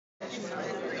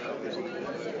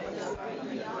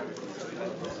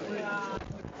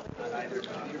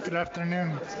Good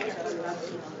afternoon.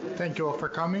 Thank you all for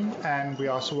coming, and we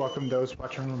also welcome those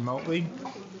watching remotely.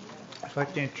 I'd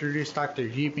like to introduce Dr.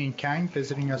 Yibin Kang,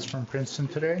 visiting us from Princeton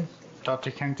today.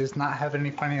 Dr. Kang does not have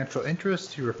any financial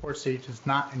interest. He reports that he does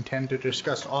not intend to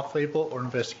discuss off-label or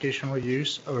investigational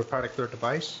use of a product or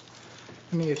device.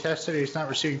 And he attests that he is not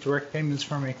receiving direct payments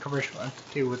from a commercial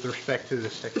entity with respect to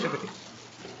this activity.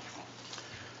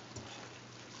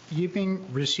 Yibin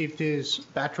received his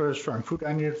bachelor's from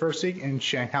Fudan University in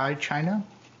Shanghai, China,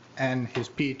 and his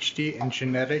PhD in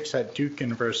genetics at Duke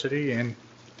University in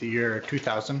the year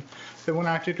 2000. Then went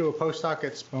on to do a postdoc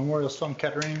at Memorial Sloan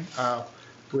Kettering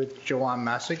with Joan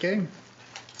Massaguet,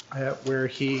 where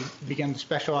he began to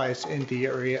specialize in the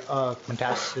area of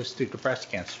metastasis due to breast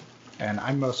cancer. And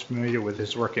I'm most familiar with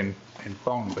his work in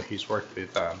bone, but he's worked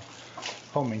with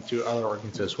homing to other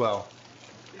organs as well.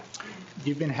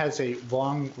 Yibin has a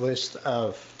long list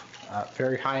of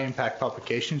very high impact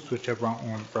publications, which I won't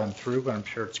run through, but I'm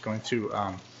sure it's going to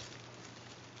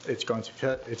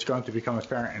become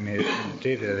apparent in the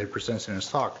data that he presents in his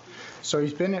talk. So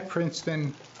he's been at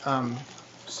Princeton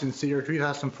since the year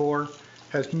 2004,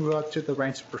 has moved up to the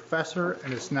ranks of professor,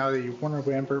 and is now the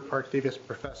Warner-Lambert Parke-Davis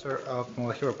Professor of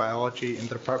Molecular Biology in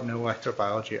the Department of Molecular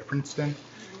Biology at Princeton,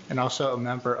 and also a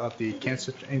member of the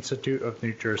Cancer Institute of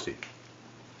New Jersey.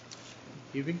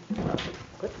 Yibin?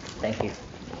 Good. Thank you.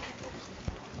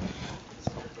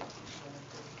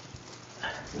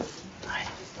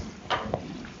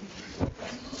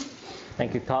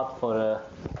 Thank you, Todd, for the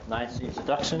nice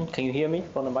introduction. Can you hear me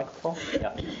from the microphone?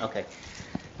 Yeah. Okay.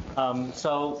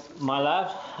 So my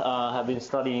lab have been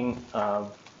studying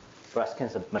breast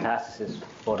cancer metastasis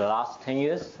for the last 10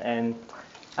 years, and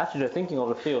actually the thinking of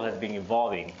the field has been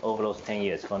evolving over those 10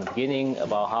 years. From the beginning,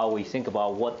 about how we think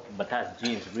about what metastasis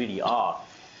genes really are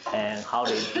and how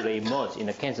they emerge in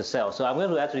the cancer cell. So I'm going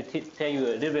to actually tell you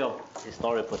a little bit of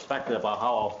historical perspective about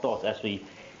how our thoughts actually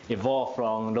evolved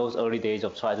from those early days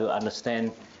of trying to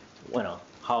understand,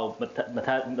 how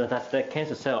metastatic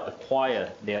cancer cells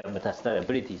acquire their metastatic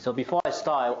ability. So before I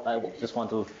start, I just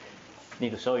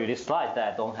need to show you this slide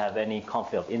that I don't have any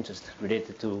conflict of interest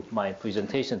related to my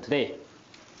presentation today.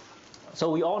 So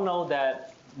we all know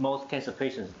that most cancer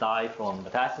patients die from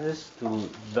metastasis to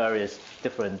various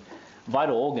different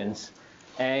vital organs.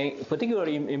 And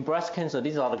particularly in breast cancer,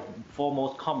 these are the four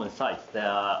most common sites that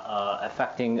are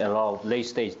affecting a lot of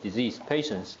late-stage disease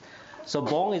patients. So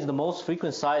bone is the most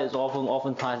frequent site. It's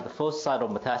oftentimes the first site of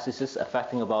metastasis,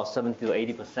 affecting about 70 to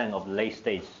 80% of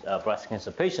late-stage breast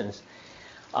cancer patients.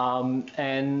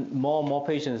 And more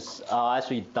patients are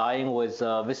actually dying with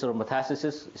visceral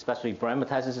metastasis, especially brain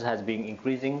metastasis has been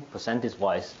increasing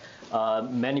percentage-wise.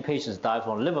 Many patients die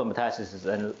from liver metastasis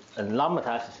and lung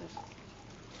metastasis.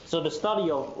 So the study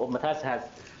of metastasis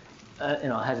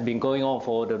has been going on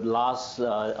for the last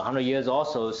 100 years or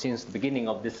so, since the beginning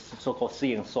of this so-called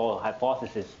seeing soil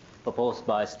hypothesis proposed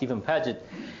by Stephen Paget.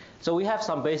 So we have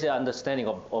some basic understanding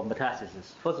of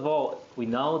metastasis. First of all, we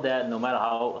know that no matter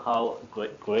how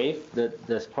grave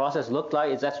this process looks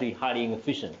like, it's actually highly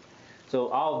inefficient.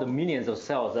 So out of the millions of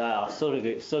cells that are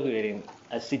circulating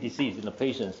as CTCs in the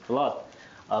patient's blood,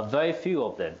 very few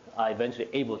of them are eventually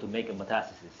able to make a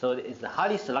metastasis. So it's a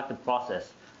highly selective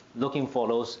process looking for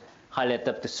those highly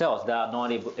adaptive cells that are not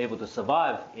able to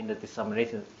survive in the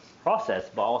dissemination process,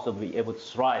 but also be able to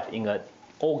thrive in an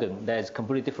organ that is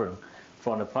completely different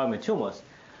from the primary tumors.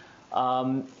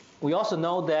 We also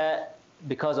know that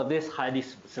because of this highly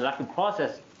selective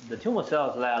process, the tumor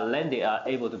cells that are landed are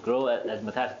able to grow as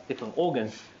metastatic different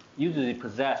organs, usually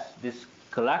possess this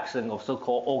collection of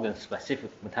so-called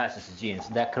organ-specific metastasis genes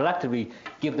that collectively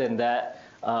give them that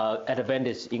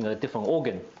advantage in a different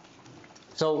organ.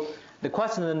 So the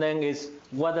question then is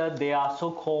whether they are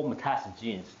so-called metastasis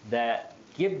genes that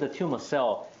give the tumor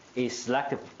cell a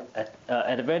selective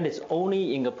advantage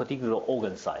only in a particular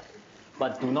organ site,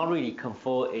 but do not really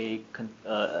confer a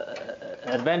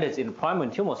advantage in the primary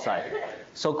tumor site,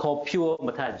 so-called pure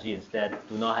metastasis genes that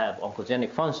do not have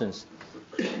oncogenic functions.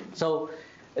 So,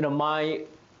 in my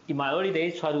early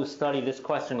days, try to study this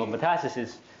question of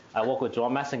metastasis. I work with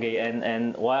Joan Massaguet,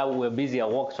 and while we're busy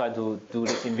at work trying to do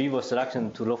this in vivo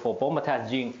selection to look for bone metastasis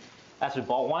gene, actually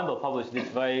Bob Weinberg published this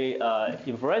very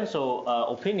influential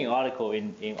opinion article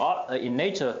in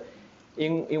Nature,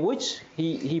 in which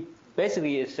he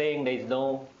basically is saying there's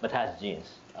no metastasis genes,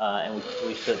 and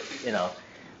we should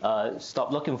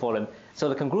stop looking for them. So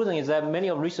the conclusion is that many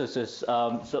of researchers,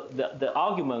 the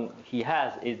argument he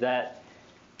has is that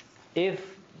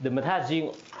if the metastasis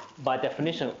gene by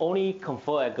definition, only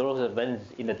confer a growth advantage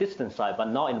in the distant side, but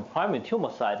not in the primary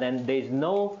tumor side, then there is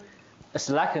no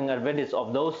selecting advantage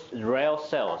of those rare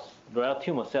cells, rare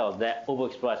tumor cells that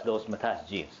overexpress those metastasis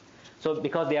genes. So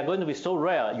because they are going to be so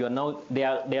rare,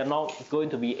 they are not going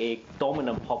to be a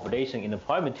dominant population in the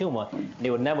primary tumor.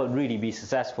 They will never really be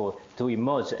successful to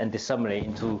emerge and disseminate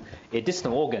into a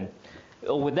distant organ.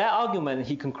 With that argument,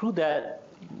 he concluded that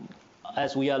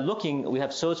as we are looking, we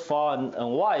have searched far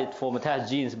and wide for metastasis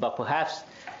genes, but perhaps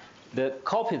the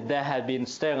culprit that had been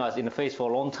staring us in the face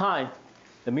for a long time,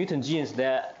 the mutant genes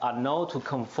that are known to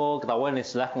confer Darwinian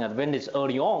selecting advantage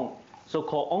early on,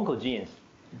 so-called oncogenes,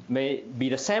 may be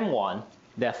the same one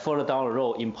that further down the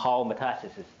road empower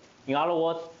metastasis. In other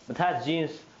words, metastasis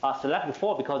genes are selected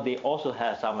for because they also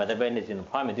have some advantage in the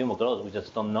primary tumor growth. We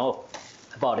just don't know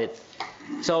about it.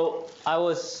 So I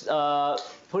was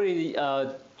pretty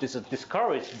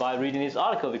discouraged by reading this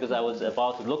article because I was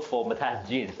about to look for metastasis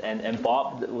genes, and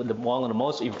Bob, one of the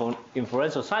most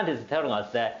influential scientists, is telling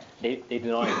us that they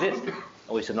do not exist, and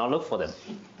we should not look for them.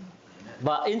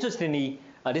 But interestingly,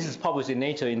 this is published in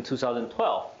Nature in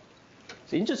 2012.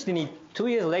 So interestingly, 2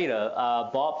 years later,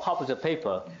 Bob published a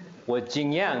paper with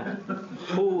Jing Yang,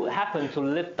 who happened to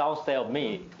live downstairs of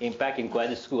me back in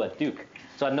graduate school at Duke.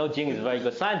 So I know Jing is a very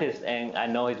good scientist, and I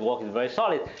know his work is very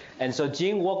solid. And so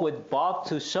Jing worked with Bob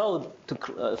to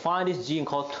find this gene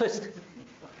called TWIST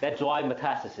that drives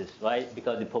metastasis, right?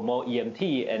 Because it promotes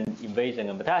EMT and invasion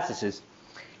of metastasis.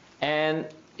 And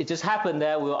it just happened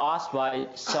that we were asked by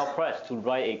Cell Press to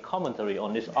write a commentary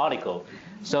on this article.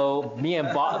 So me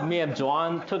and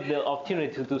Joanne took the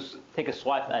opportunity to take a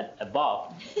swipe at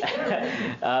Bob,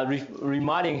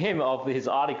 reminding him of his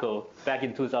article back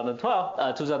in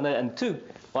 2002.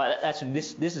 Well, actually,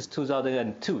 this is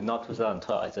 2002, not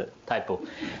 2012. It's a typo.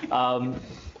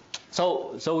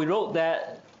 So we wrote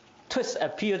that TWIST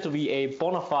appeared to be a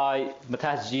bona fide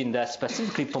metastasis gene that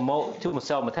specifically promotes tumor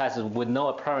cell metastasis with no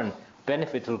apparent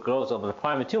benefit to the growth of the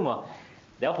primary tumor.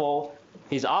 Therefore,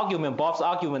 his argument, Bob's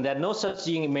argument that no such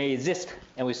gene may exist,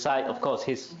 and we cite, of course,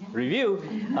 his review,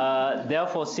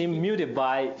 therefore seemed muted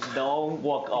by the own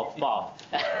work of Bob.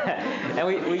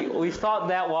 And we thought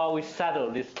that while we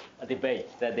settled this debate,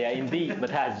 that they are indeed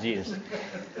metastasis genes.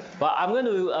 But I'm going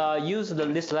to use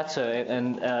this lecture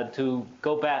and to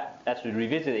go back, actually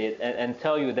revisit it, and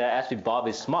tell you that actually Bob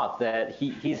is smart, that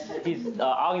his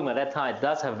argument at that time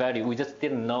does have value. We just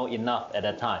didn't know enough at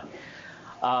that time.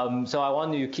 So I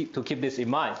want you to keep this in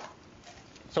mind.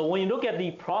 So when you look at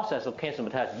the process of cancer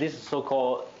metastasis, this is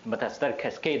so-called metastatic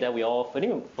cascade that we are all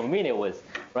familiar with,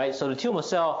 right? So the tumor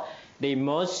cell, they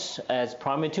emerge as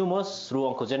primary tumors through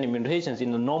oncogenic mutations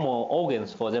in the normal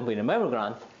organs, for example, in the mammary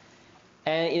gland.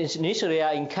 And initially they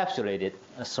are encapsulated,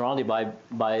 surrounded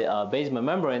by basement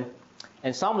membrane.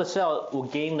 And some of the cells will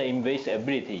gain the invasive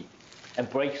ability and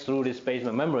break through this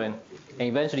basement membrane and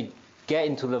eventually get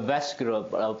into the vascular,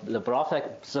 the blood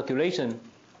circulation,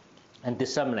 and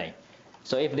disseminate.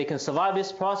 So if they can survive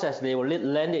this process, they will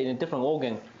land in a different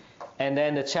organ. And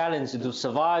then the challenge is to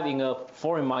survive in a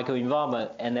foreign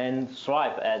microenvironment and then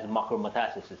thrive as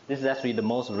macrometastasis. This is actually the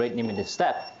most rate-limited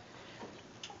step.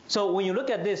 So when you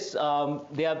look at this, there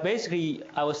are basically,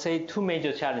 I would say, two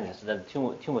major challenges that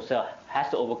the tumor cell has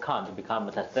to overcome to become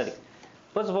metastatic.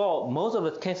 First of all, most of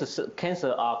the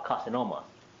cancer are carcinoma.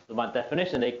 So by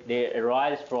definition, they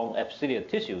arise from epithelial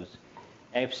tissues.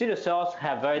 And epithelial cells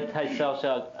have very tight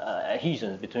cell-cell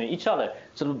adhesions between each other.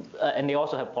 So, and they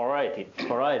also have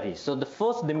polarity. So the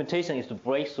first limitation is to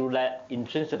break through that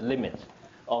intrinsic limit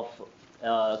of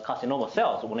carcinoma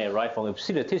cells when they arise from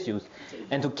epithelial tissues,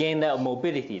 and to gain that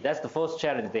mobility. That's the first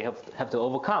challenge they have to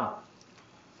overcome.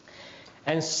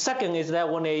 And second is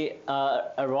that when they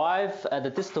arrive at the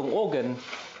distal organ,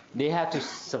 they have to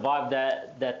survive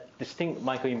that distinct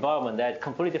microenvironment that's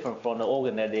completely different from the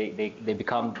organ that they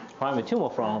become primary tumor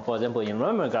from, for example, in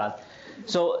mammary gland.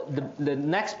 So the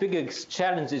next biggest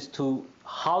challenge is to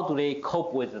how do they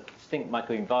cope with the distinct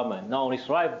microenvironment, not only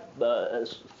survive,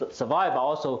 but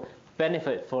also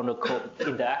benefit from the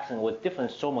interaction with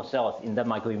different stromal cells in that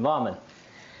microenvironment.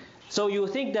 So you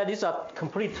think that these are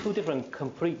two different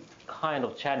kind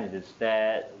of challenges.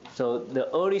 So the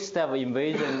early step of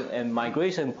invasion and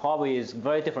migration probably is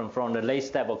very different from the late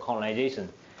step of colonization.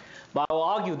 But I will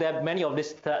argue that many of these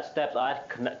steps are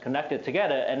connected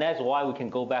together, and that's why we can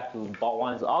go back to Bob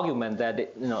Wann's argument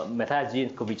that metastasis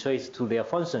genes could be traced to their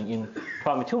function in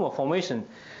primary tumor formation.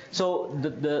 So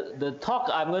the talk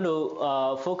I'm going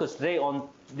to focus today on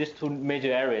these two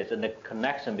major areas and the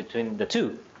connection between the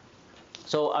two.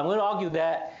 So I'm going to argue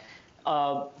that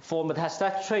for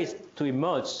metastatic traits to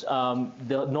emerge,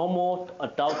 the normal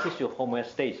adult tissue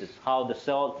homeostasis, how the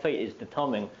cell fate is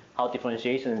determined how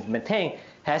differentiation is maintained,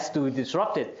 has to be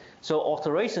disrupted. So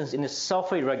alterations in the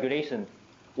sulfate regulation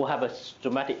will have a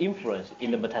dramatic influence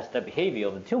in the metastatic behavior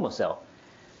of the tumor cell.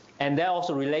 And that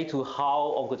also relates to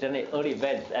how oncogenic early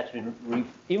events actually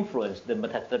influence the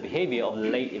metastatic behavior of the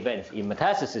late events in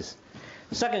metastasis.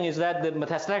 Second is that the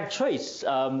metastatic trace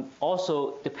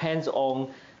also depends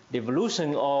on the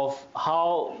evolution of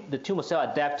how the tumor cell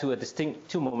adapt to a distinct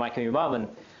tumor microenvironment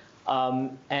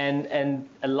and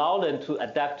allow them to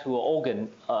adapt to an organ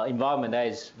environment that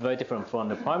is very different from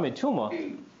the primary tumor.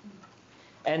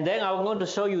 And then I'm going to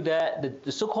show you that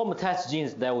the so-called metastasis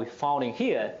genes that we found in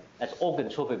here as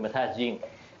organ-tropic metastasis gene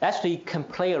actually can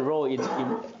play a role in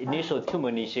initial tumor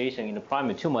initiation in the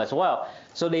primary tumor as well.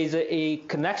 So there's a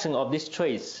connection of this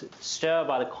trace shared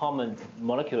by the common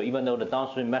molecule, even though the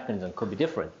downstream mechanism could be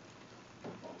different.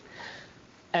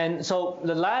 And so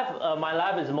the lab, my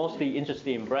lab is mostly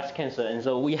interested in breast cancer, and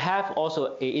so we have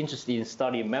also an interest in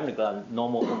studying mammary gland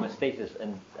normal homeostasis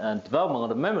and development of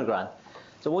the mammary gland.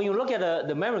 So when you look at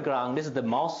the mammary gland, this is the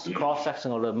mouse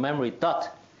cross-section of the mammary duct.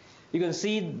 You can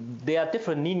see there are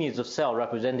different lineages of cells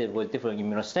represented with different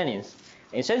immunostains.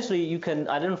 Essentially, you can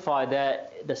identify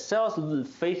that the cells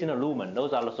facing the lumen,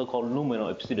 those are the so-called luminal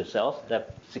epithelial cells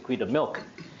that secrete the milk.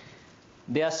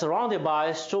 They are surrounded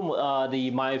by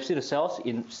the myoepithelial cells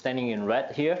standing in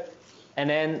red here, and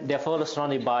then they're further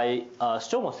surrounded by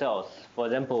stromal cells, for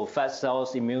example, fat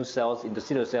cells, immune cells,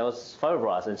 endothelial cells,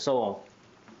 fibroblasts, and so on.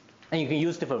 And you can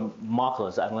use different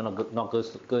markers. I'm not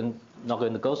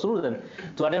going to go through them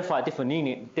to identify different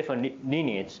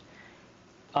lineage.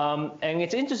 And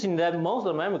it's interesting that most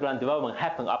of the mammary gland development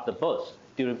happen after birth,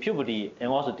 during puberty, and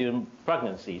also during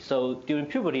pregnancy. So during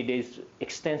puberty, there's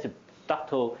extensive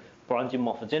ductal branchial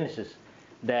morphogenesis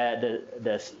that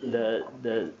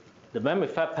the mammary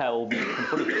fat pad will be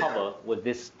completely covered with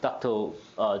these ductal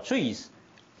trees.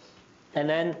 And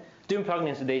then during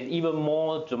pregnancy, there's even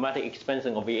more dramatic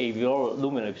expansion of the alveolar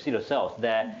luminal epithelial cells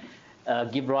that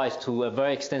give rise to a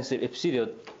very extensive epithelial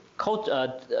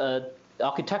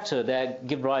architecture that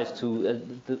give rise to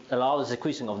allow the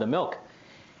secretion of the milk.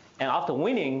 And after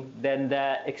weaning, then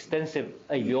that extensive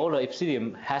alveolar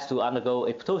epithelium has to undergo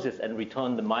apoptosis and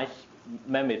return the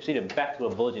mammary epithelium back to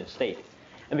a virgin state.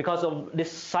 And because of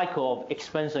this cycle of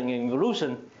expansion and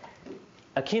evolution,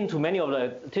 akin to many of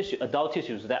the adult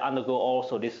tissues that undergo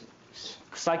also these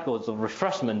cycles of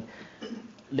refreshment,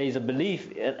 there's a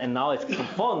belief, and now it's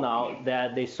confirmed now,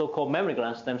 that the so-called mammary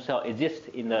gland stem cell exist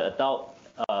in the adult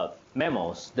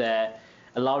mammals that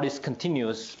allow this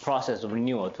continuous process of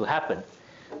renewal to happen.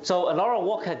 So a lot of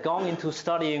work had gone into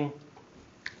studying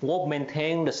what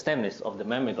maintains the stemness of the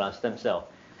mammary gland stem cell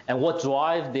and what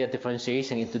drives their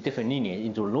differentiation into different lineage,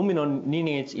 into luminal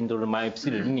lineage, into the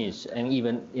myoepithelial lineage, and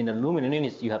even in the luminal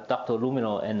lineage, you have ductal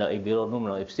luminal and the alveolar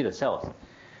luminal epithelial cells.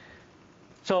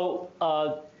 So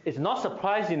it's not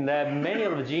surprising that many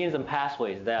of the genes and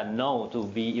pathways that are known to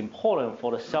be important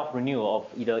for the self-renewal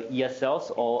of either ES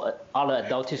cells or other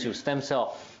adult tissue stem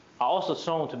cells are also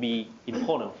shown to be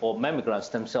important for mammary gland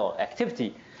stem cell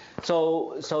activity.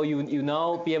 So you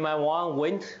know BMI1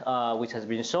 Wnt, which has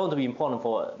been shown to be important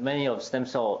for many of stem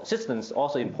cell systems,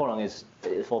 also important is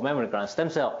for mammary gland stem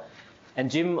cell.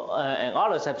 And Jim and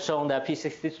others have shown that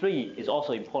P63 is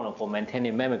also important for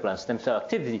maintaining mammary gland stem cell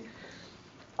activity.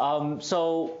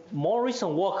 So more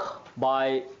recent work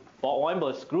by Bob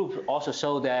Weinberg's group also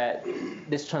showed that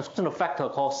this transcriptional factor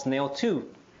called SNAIL2,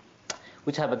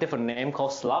 which have a different name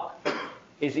called SLUG,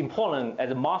 is important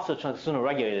as a master transcriptional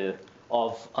regulator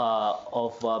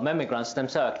of mammary gland stem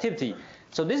cell activity.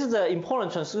 So this is an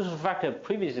important transcriptional factor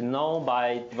previously known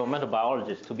by developmental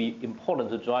biologists to be important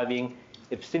to driving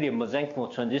epithelial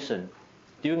mesenchymal transition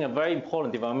during a very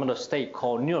important developmental state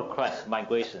called neural crest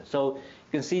migration. So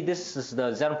you can see this is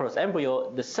the xenophorus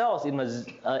embryo. The cells in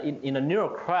a neural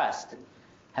crest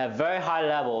have very high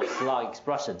level of SLUG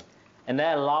expression. And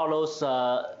that allow those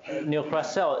neural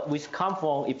crest cells, which come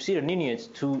from epithelial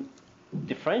lineage, to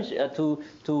differentiate, to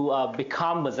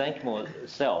become mesenchymal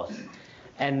cells,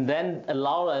 and then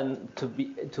allow them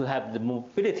to have the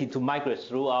mobility to migrate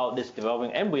throughout this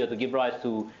developing embryo to give rise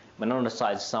to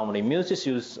melanocytes, some of the immune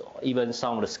tissues, even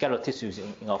some of the skeletal tissues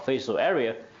in our facial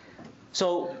area.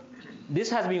 So this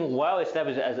has been well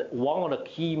established as one of the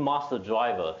key master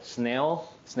drivers. SNAIL1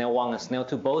 and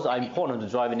SNAIL2 both are important to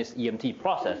driving this EMT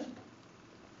process.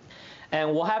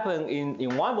 And what happened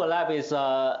in Weinberg lab is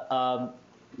Wenjun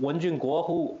Guo,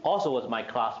 who also was my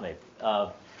classmate,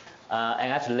 and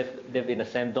actually lived in the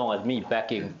same dorm as me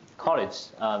back in college.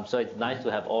 So it's nice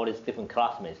to have all these different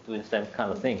classmates doing same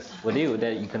kind of things with you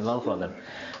that you can learn from them.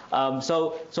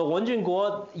 So Wen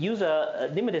Junguo used a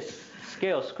limited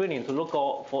scale screening to look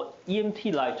for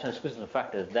EMT-like transcription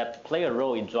factors that play a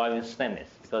role in driving stemness,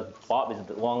 because Bob is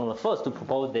one of the first to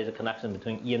propose there's a connection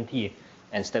between EMT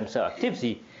and stem cell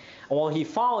activity. And what he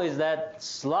found is that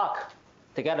SLUC,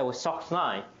 together with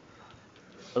SOX9,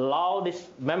 allow this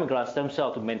mammalian stem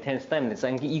cell to maintain stemness,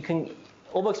 and you can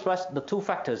overexpress the two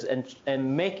factors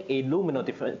and make a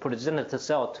luminal progenitor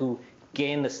cell to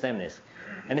gain the stemness.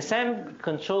 And the same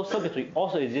control circuitry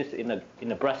also exists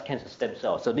in a breast cancer stem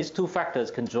cell. So these two factors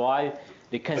can drive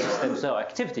the cancer stem cell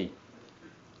activity.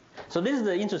 So this is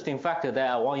the interesting factor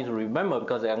that I want you to remember,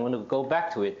 because I'm going to go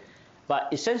back to it. But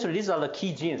essentially, these are the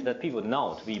key genes that people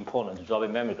know to be important to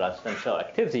driving mammalian stem cell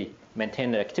activity,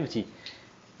 maintain the activity.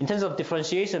 In terms of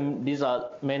differentiation, these are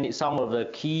some of the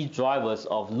key drivers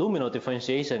of luminal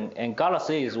differentiation, and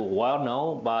GALA3 is well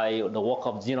known by the work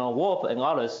of Zeno Wolf and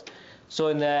others,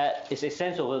 showing that it's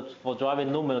essential for driving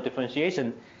luminal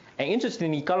differentiation. And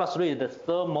interestingly, GALA3 is the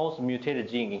third most mutated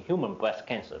gene in human breast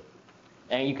cancer.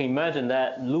 And you can imagine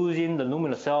that losing the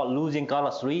luminal cell, losing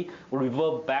GALA3, will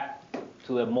revert back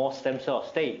to a more stem cell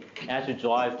state and actually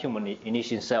drive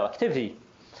tumor-initiating cell activity.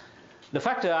 The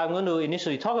factor I'm going to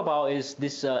initially talk about is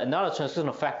this another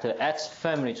transcriptional factor, X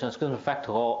family transcriptional factor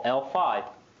called L5.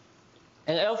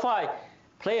 And L5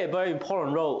 play a very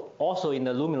important role also in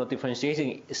the luminal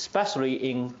differentiation, especially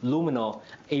in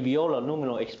alveolar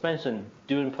luminal expansion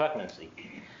during pregnancy.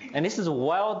 And this is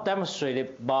well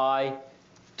demonstrated by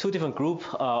two different groups,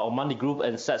 Ormandy group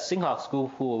and Seth Singhak's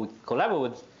group, who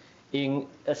collaborate with in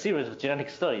a series of genetic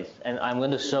studies. And I'm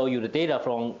going to show you the data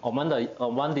from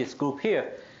Ormandy's group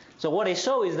here. So what they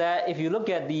show is that if you look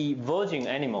at the virgin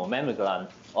animal mammary gland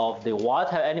of the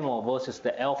wild-type animal versus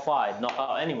the L5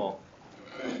 knockout animal,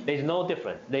 there's no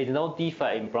difference. There's no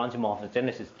defect in branching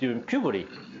morphogenesis during puberty.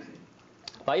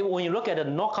 But when you look at the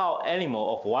knockout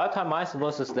animal of wild-type mice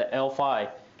versus the L5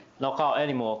 knockout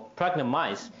animal pregnant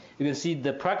mice, you can see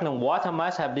the pregnant wild-type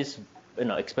mice have this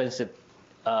expensive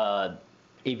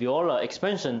alveolar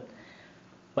expansion,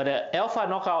 but the L5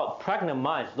 knockout pregnant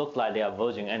mice look like they are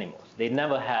virgin animals. They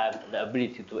never have the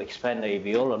ability to expand the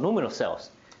alveolar luminal cells.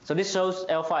 So this shows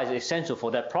L5 is essential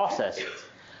for that process.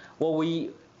 What we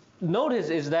notice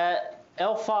is that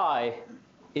L5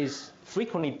 is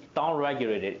frequently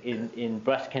downregulated in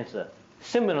breast cancer,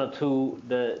 similar to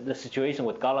the situation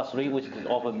with GALA3, which is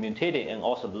often mutated and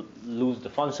also lose the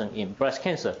function in breast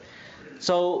cancer.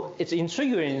 So it's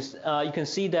intriguing. You can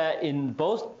see that in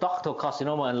both ductal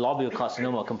carcinoma and lobular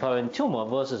carcinoma, comparing tumor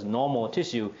versus normal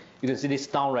tissue, you can see this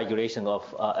downregulation of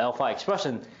L5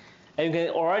 expression. And you can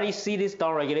already see this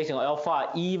downregulation of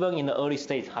L5 even in the early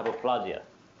stage hyperplasia,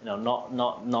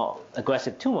 not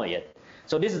aggressive tumor yet.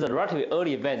 So this is a relatively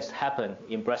early events happen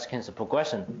in breast cancer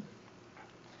progression.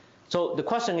 So the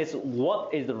question is,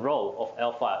 what is the role of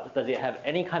L5? Does it have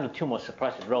any kind of tumor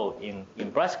suppressive role in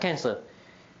breast cancer?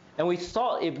 And we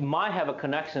thought it might have a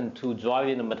connection to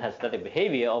driving the metastatic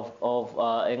behavior and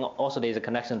also there's a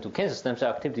connection to cancer stem cell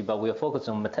activity, but we are focused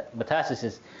on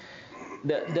metastasis.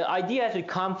 The idea actually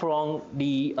comes from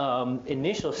the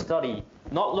initial study,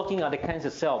 not looking at the cancer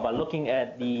cell, but looking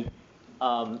at let me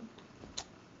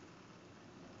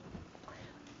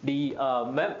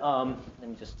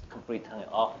just completely turn it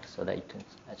off so that you can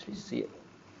actually see it.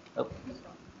 Oh.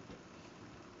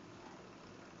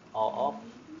 All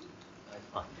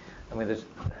off. I mean,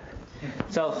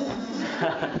 so,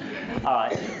 all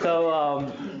right. So,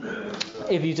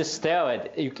 if you just stare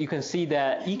at it, you can see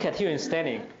that E-cadherin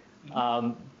staining,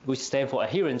 which stands for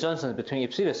adherent junctions between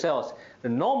epithelial cells. The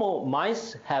normal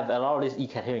mice have a lot of this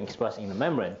E-cadherin expressed in the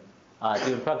membrane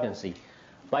during pregnancy.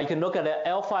 But you can look at the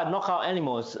L5 knockout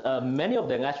animals. Many of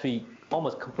them actually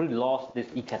almost completely lost this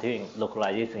E-cadherin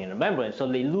localization in the membrane, so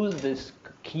they lose this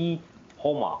key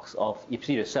hallmarks of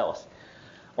epithelial cells.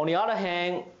 On the other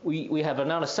hand, we have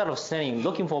another set of staining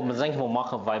looking for mesenchymal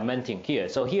marker of vimentin here.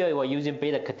 So here we're using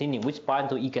beta-catenin, which bind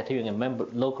to E-cadherin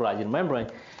and localize in the membrane.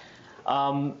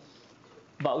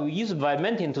 But we use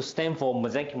vimentin to stain for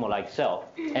mesenchymal-like cell.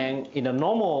 And in a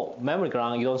normal mammary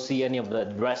gland, you don't see any of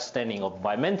the red staining of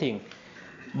vimentin.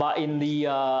 But in the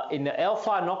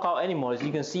L5 knockout animals,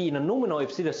 you can see in the luminal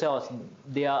epithelial cells,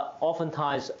 they are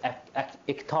oftentimes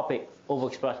ectopic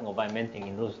overexpression of vimentin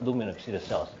in those luminal epithelial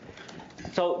cells.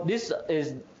 So this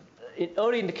is an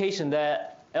early indication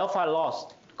that L5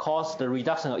 loss caused the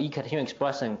reduction of E-cadherin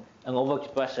expression and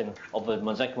overexpression of the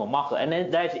mesenchymal marker. And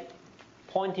then that's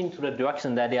pointing to the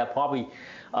direction that there are probably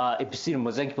epithelial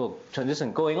mesenchymal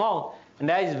transition going on. And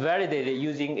that is validated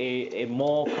using a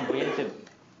more comprehensive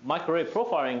microarray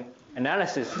profiling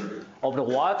analysis of the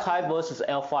wild type versus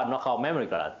L5 knockout mammary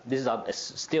gland. These are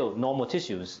still normal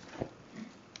tissues.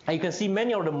 And you can see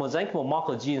many of the mesenchymal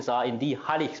marker genes are indeed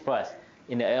highly expressed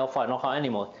in the L5 knockout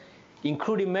animals,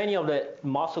 including many of the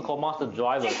so-called master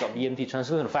drivers of EMT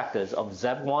transcription factors of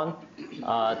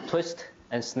ZEP1, twist,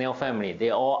 and snail family. They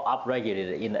are all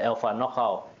upregulated in the L5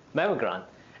 knockout mammary gland.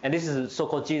 And this is a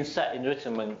so-called gene set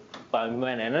enrichment by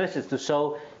analysis to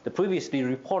show the previously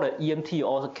reported EMT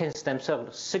or cancer stem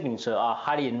cell signature are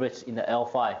highly enriched in the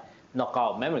L5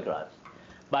 knockout mammary glands.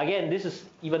 But again, this is,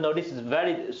 even though this is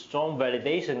very strong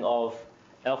validation of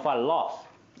L5 loss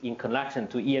in connection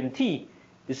to EMT,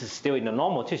 this is still in the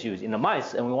normal tissues, in the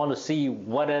mice, and we want to see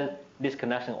whether this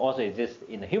connection also exists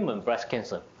in the human breast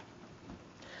cancer.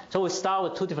 So we start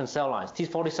with two different cell lines.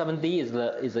 T47D is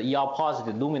the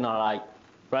ER-positive luminal-like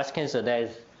breast cancer that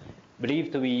is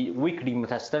believed to be weakly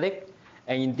metastatic,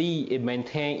 and indeed it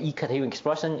maintains E-cadherin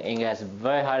expression and it has a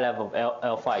very high level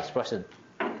of L5 expression.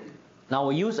 Now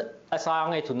we use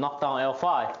siRNA to knock down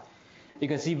L5. You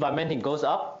can see vimentin goes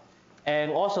up,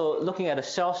 and also looking at the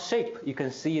cell shape, you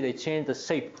can see they change the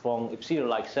shape from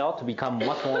epithelial-like cell to become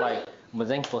much more like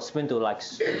mesenchymal spindle-like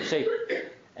shape.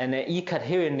 And the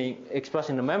E-cadherin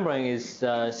expression in the membrane is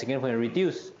significantly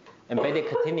reduced, and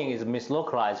beta-catenin is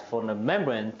mislocalized from the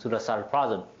membrane to the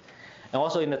cytoplasm. And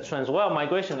also in the transwell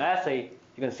migration assay,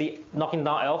 you can see knocking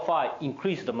down L5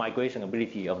 increases the migration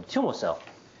ability of the tumor cell.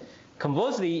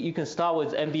 Conversely, you can start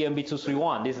with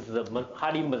MB231. This is the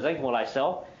highly mesenchymal-like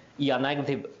cell, ER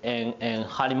negative and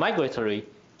highly migratory,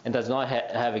 and does not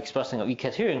have expression of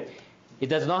E-cadherin. It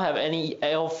does not have any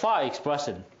L5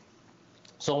 expression.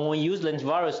 So when we use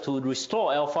lentivirus to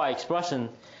restore L5 expression,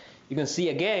 you can see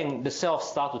again the cells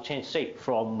start to change shape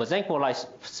from mesenchymal-like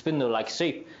spindle-like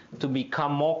shape to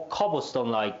become more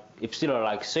cobblestone-like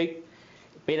epithelial-like shape.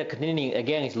 Beta-catenin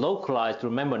again is localized.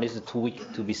 Remember, this is too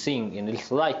weak to be seen in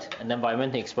this light, and then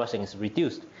vimentin expression is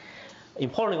reduced.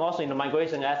 Importantly, also in the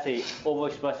migration assay,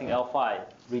 overexpressing L5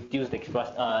 reduced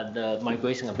the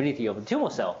migration ability of the tumor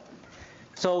cell.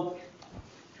 So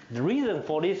the reason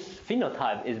for this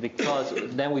phenotype is because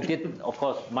then we did, of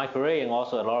course, microarray and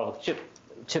also a lot of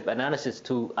chip analysis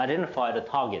to identify the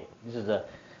target. This is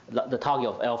the target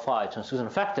of L5 transcription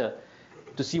factor,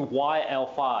 to see why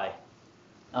L5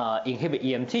 inhibit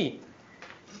EMT.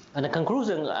 And the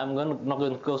conclusion, not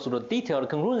going to go through the detail, the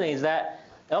conclusion is that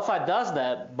L5 does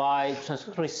that by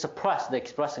transcriptionally suppress the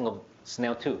expression of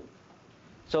SNEL2.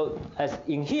 So as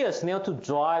in here, SNEL2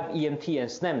 drive EMT and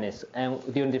SNEMness, and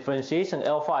during differentiation,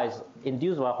 L5 is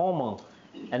induced by hormone,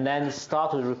 and then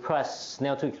start to repress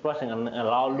SNEL2 expression and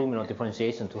allow luminal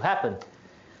differentiation to happen.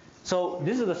 So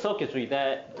this is the circuitry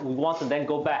that we want to then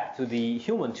go back to the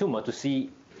human tumor to see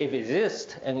if it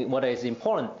exists and what is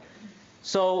important.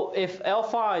 So if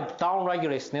L5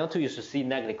 downregulates SNEL2, you should see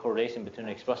negative correlation between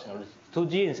the expression of these two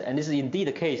genes, and this is indeed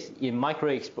the case in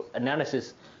microarray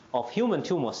analysis of human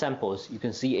tumor samples. You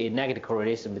can see a negative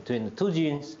correlation between the two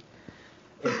genes.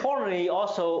 Importantly,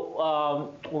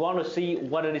 also, we want to see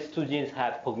whether these two genes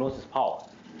have prognosis power.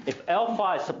 If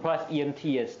L5 suppress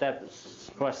EMT and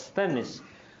suppress STEMness,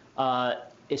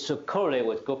 it should correlate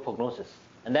with good prognosis.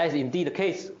 And that is indeed the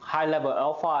case. High level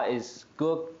L5 is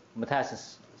good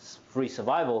metastasis-free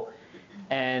survival,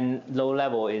 and low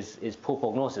level is poor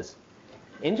prognosis.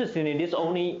 Interestingly,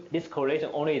 this correlation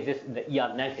only exists in the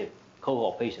ER negative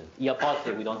cohort patients. ER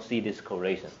positive, we don't see this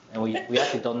correlation. And we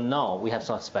actually don't know. We have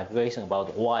some speculation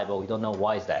about why, but we don't know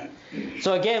why is that.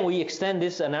 So again, we extend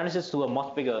this analysis to a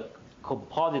much bigger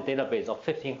composite database of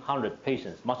 1,500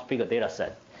 patients, much bigger data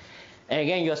set. And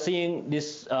again, you're seeing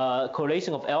this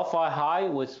correlation of L5 high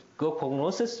with good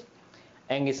prognosis,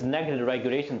 and its negative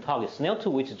regulation target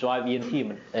SNEL2, which drive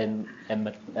EMT and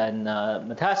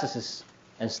metastasis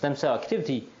and stem cell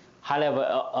activity. High level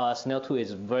SNEL2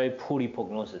 is very poorly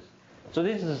prognosis. So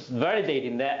this is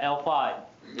validating that L5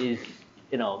 is,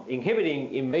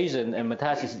 inhibiting invasion and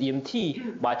metastasis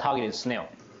EMT by targeting SNEL.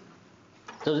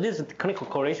 So this is the clinical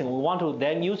correlation. We want to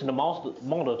then use the mouse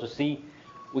model to see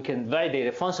we can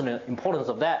validate the functional importance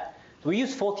of that. So we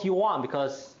use 4T1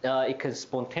 because it can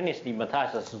spontaneously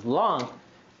metastasize to lung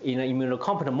in an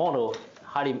immunocompetent model,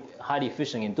 highly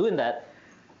efficient in doing that.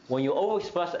 When you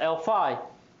overexpress L5,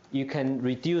 you can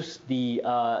reduce the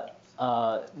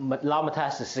lung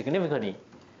metastasis significantly.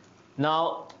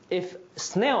 Now, if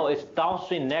SNEL is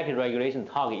downstream negative regulation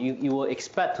target, you will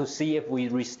expect to see if we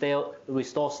restore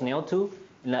SNEL2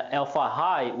 in the L5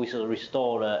 high, we should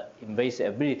restore the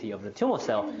invasive ability of the tumor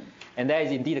cell. And that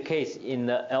is indeed the case in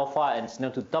the L5 and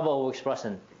SNEL2 double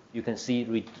overexpression. You can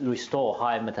see restore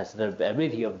high metastatic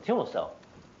ability of the tumor cell.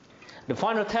 The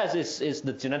final test is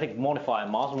the genetic modifier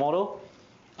mouse model.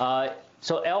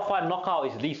 So L5 knockout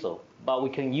is lethal, but we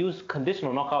can use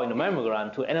conditional knockout in the mammary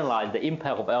gland to analyze the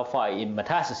impact of L5 in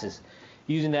metastasis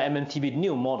using the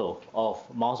MMTB-new model of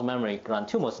mouse mammary gland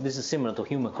tumors. This is similar to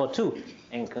human COD2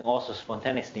 and can also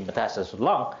spontaneously metastasize to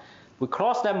lung. We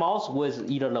cross that mouse with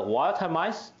either the wild-type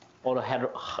mice or the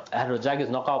heterozygous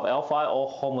knockout of L5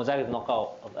 or homozygous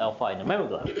knockout of L5 in the mammary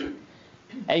gland.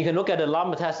 And you can look at the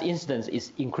lung metastasis incidence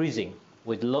is increasing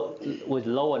with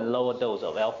lower and lower dose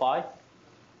of L5.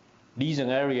 Lesion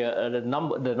area, the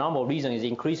number of lesions is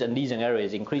increased and lesion area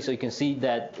is increased. So you can see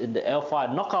that the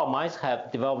L5 knockout mice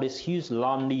have developed these huge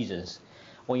lung lesions.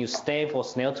 When you stain for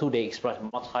SNEL2, they express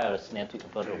much higher SNEL2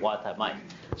 compared to wild-type mice.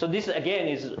 So this again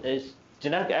is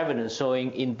genetic evidence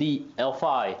showing indeed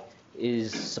L5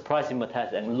 is suppressing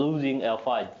metastasis, and losing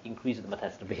L5 increases the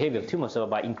metastatic behavior of tumor cell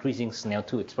by increasing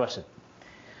SNEL2 expression.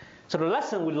 So the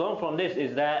lesson we learn from this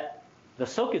is that the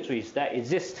circuitries that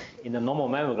exist in the normal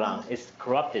mammary gland is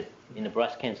corrupted in the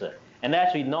breast cancer. And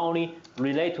actually not only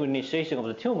relate to initiation of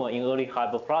the tumor in early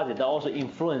hyperplasia, they also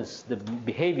influence the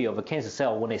behavior of a cancer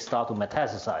cell when they start to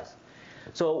metastasize.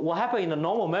 So what happens in the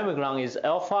normal mammary gland is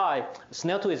L5,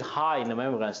 SNEL2 is high in the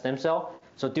mammary gland stem cell.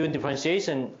 So during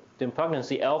differentiation, during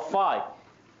pregnancy, L5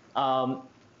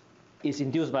 is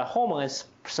induced by hormone and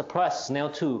suppress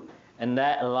SNEL2, and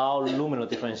that allows luminal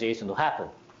differentiation to happen.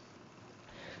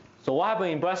 So what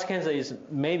happens in breast cancer is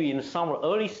maybe in some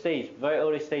early stage, very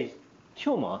early stage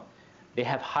tumor, they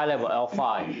have high level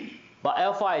L5. But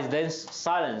L5 is then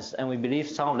silenced, and we believe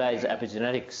some of that is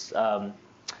epigenetics.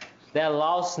 That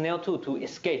allows SNEL2 to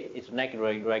escape its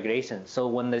negative regulation. So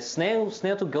when the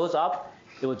SNEL2 goes up,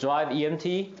 it will drive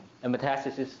EMT and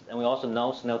metastasis, and we also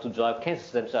know SNEL2 drive cancer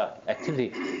stem cell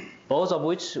activity, both of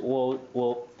which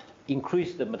will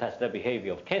increase the metastatic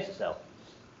behavior of cancer cells.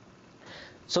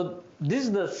 So this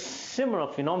is the similar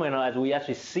phenomenon as we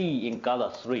actually see in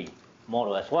GATA3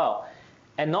 model as well.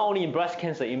 And not only in breast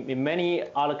cancer, in many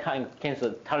other kind of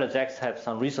cancer, Tyler Jacks have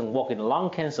some recent work in lung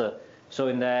cancer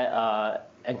showing that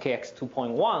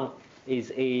NKX2.1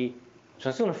 is a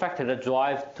transcription factor that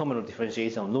drives terminal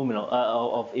differentiation of luminal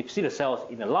of epithelial cells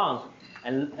in the lung,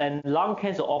 and lung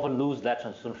cancer often lose that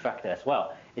transcription factor as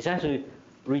well. Essentially,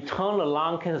 return the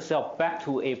lung cancer cell back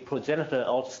to a progenitor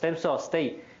or stem cell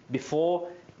state before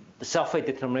the cell fate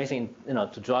determination,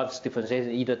 to drive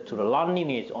differentiation either to the lung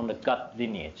lineage or the gut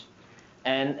lineage.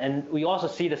 And we also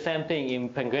see the same thing in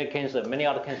pancreatic cancer, many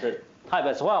other cancer types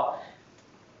as well,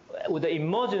 with the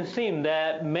emerging theme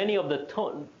that many of the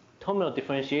terminal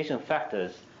differentiation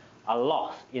factors are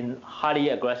lost in highly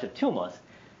aggressive tumors.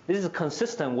 This is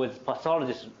consistent with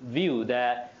pathologists' view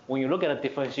that when you look at a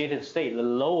differentiated state, the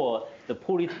lower,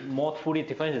 more fully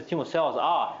differentiated tumor cells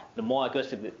are, the more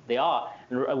aggressive they are.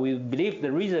 And we believe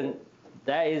the reason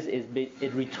that is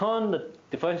it returns the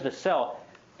differentiated cell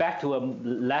back to a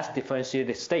less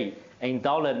differentiated state, and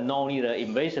indulge not only the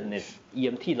invasiveness,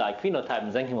 EMT-like phenotype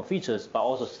and mesenchymal features, but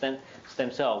also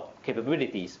stem cell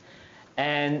capabilities.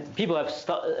 And people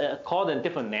have called them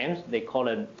different names. They call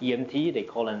them EMT, they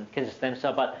call them cancer stem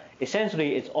cell, but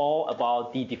essentially it's all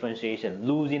about de-differentiation,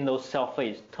 losing those cell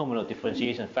phase terminal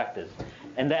differentiation factors.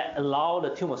 And that allow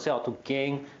the tumor cell to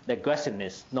gain the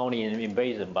aggressiveness, not only in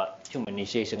invasion, but tumor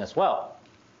initiation as well.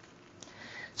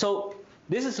 So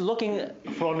this is looking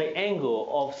from the angle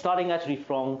of starting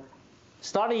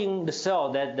the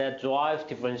cell that drives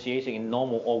differentiation in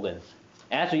normal organs.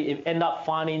 Actually, it end up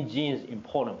finding genes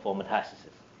important for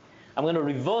metastasis. I'm going to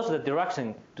reverse the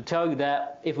direction to tell you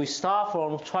that if we start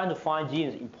from trying to find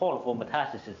genes important for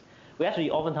metastasis, we actually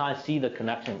oftentimes see the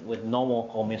connection with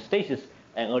normal homeostasis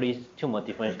and early tumor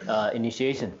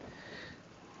initiation.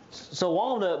 So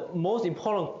one of the most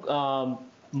important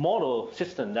model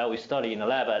system that we study in the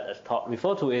lab, as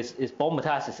referred to, is bone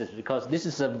metastasis, because this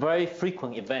is a very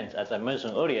frequent event, as I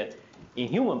mentioned earlier. In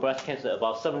human breast cancer,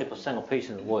 about 70% of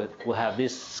patients will have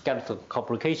these skeletal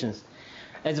complications.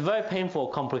 And it's a very painful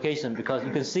complication because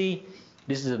you can see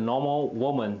this is a normal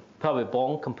woman, pelvic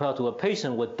bone, compared to a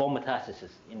patient with bone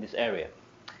metastasis in this area.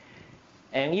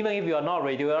 And even if you are not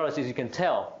radiologist, you can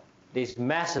tell there's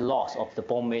massive loss of the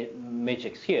bone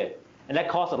matrix here. And that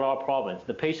causes a lot of problems.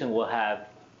 The patient will have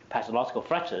pathological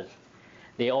fractures.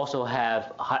 They also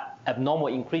have abnormal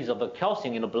increase of the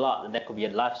calcium in the blood, and that could be a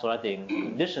life-threatening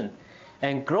condition.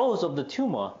 And growth of the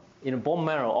tumor in the bone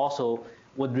marrow also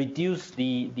would reduce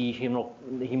the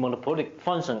hematopoietic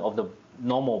function of the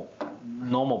normal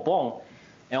bone,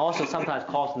 and also sometimes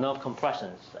cause nerve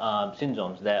compressions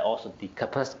syndromes that also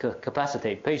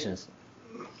decapacitate patients.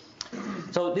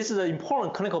 So this is an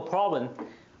important clinical problem,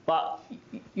 but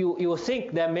you will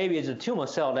think that maybe it's a tumor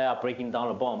cell that are breaking down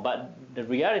the bone. But the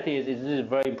reality is it is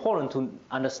very important to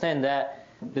understand that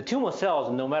the tumor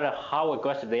cells, no matter how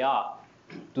aggressive they are,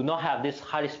 do not have this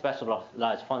highly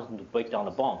specialized function to break down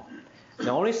the bone. The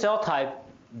only cell type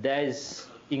that is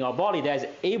in our body that is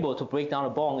able to break down the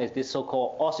bone is this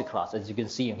so-called osteoclast, as you can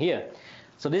see in here.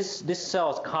 So these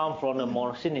cells come from the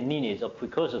monocytic lineage of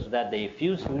precursors that they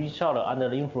fuse with each other under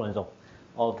the influence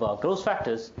of growth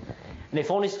factors. And they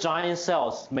form these giant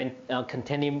cells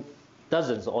containing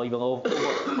dozens or even over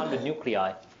 100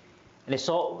 nuclei. And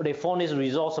they form these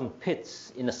resorption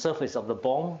pits in the surface of the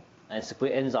bone and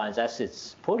secrete enzymes,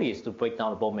 acids, proteases to break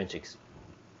down the bone matrix.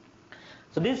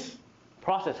 So this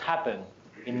process happens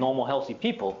in normal healthy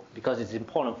people because it's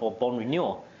important for bone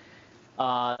renewal.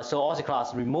 So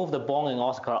osteoclasts remove the bone and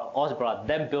osteoblasts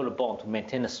then build the bone to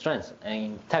maintain the strength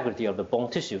and integrity of the bone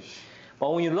tissue.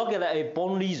 But when you look at a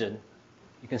bone lesion,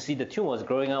 you can see the tumors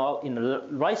growing out in the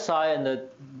right side and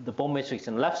the bone matrix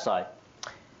in the left side.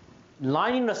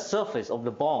 Lining the surface of the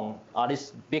bone are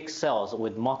these big cells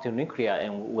with multiple nuclei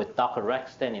and with darker red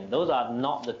staining. Those are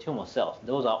not the tumor cells.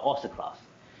 Those are osteoclasts.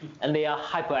 And they are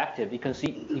hyperactive. You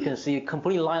can see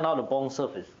completely line out the bone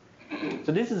surface.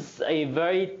 So this is a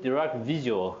very direct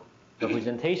visual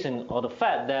representation of the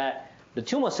fact that the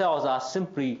tumor cells are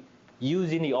simply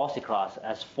using the osteoclasts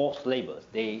as forced laborers.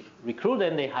 They recruit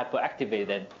them, they hyperactivate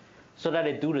them, so that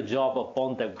they do the job of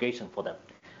bone degradation for them.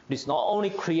 This not only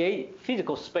create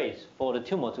physical space for the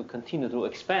tumor to continue to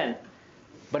expand,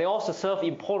 but they also serve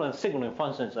important signaling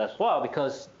functions as well,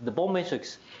 because the bone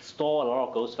matrix store a lot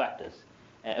of growth factors.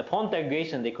 And upon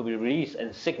degradation, they could be released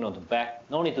and signaled back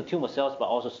not only to tumor cells but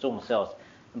also stromal cells,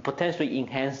 and potentially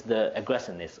enhance the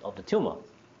aggressiveness of the tumor.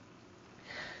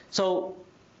 So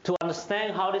to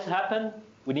understand how this happens,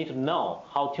 we need to know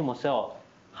how tumor cells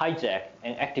hijack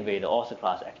and activate the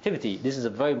osteoclast activity. This is a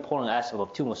very important aspect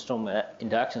of tumor-stroma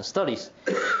interaction studies.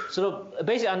 So the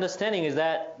basic understanding is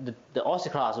that the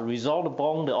osteoclasts resolve the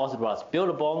bone, the osteoblasts build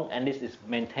the bone, and this is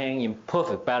maintained in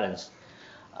perfect balance,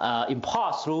 in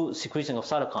part through secretion of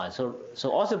cytokines.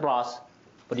 So osteoblasts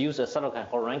produce a cytokine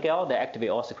called Rankel that activate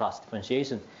osteoclast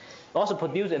differentiation. It also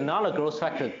produce another growth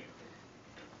factor,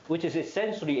 which is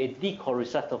essentially a decoy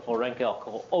receptor for Rankel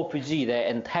called OPG that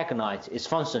antagonize its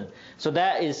function. So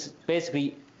that is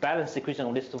basically balanced secretion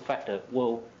of these two factors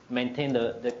will maintain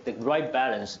the right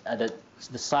balance at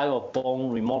the site of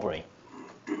bone remodeling.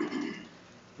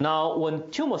 Now, when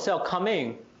tumor cells come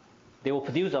in, they will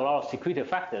produce a lot of secreted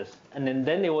factors, and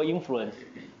then they will influence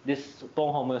this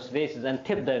bone homeostasis and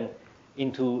tip them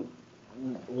into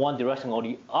one direction or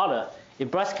the other. In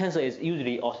breast cancer, it's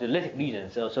usually osteolytic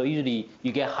lesions, so usually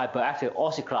you get hyperactive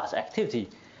osteoclast activity.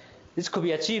 This could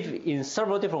be achieved in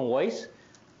several different ways.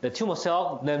 The tumor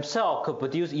cell themselves could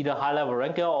produce either high-level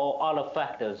Rankel or other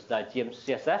factors like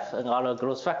GM-CSF and other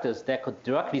growth factors that could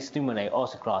directly stimulate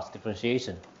osteoclast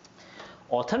differentiation.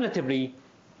 Alternatively,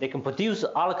 they can produce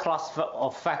other class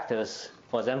of factors,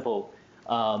 for example,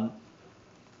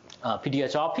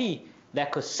 PDHRP,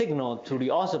 that could signal to the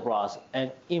osteoblasts and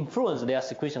influence their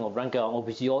secretion of Rankel and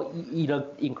OPG, or either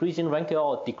increasing Rankel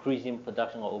or decreasing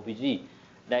production of OPG,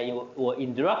 that will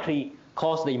indirectly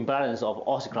cause the imbalance of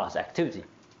osteoclast activity.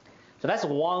 So that's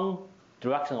one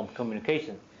direction of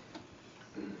communication.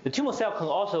 The tumor cell can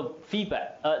also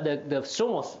feedback. The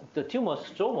tumor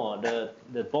stroma,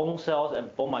 the bone cells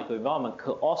and bone microenvironment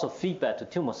could also feedback to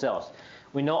tumor cells.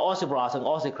 We know osteoblasts and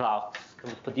osteoclasts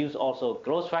can produce also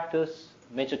growth factors,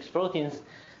 matrix proteins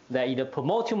that either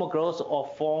promote tumor growth or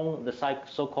form the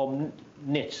so-called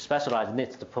niche, specialized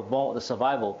niche to promote the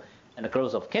survival and the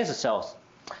growth of cancer cells.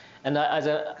 And as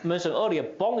I mentioned earlier,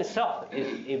 bone itself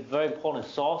is a very important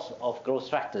source of growth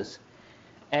factors.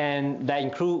 And that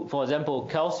include, for example,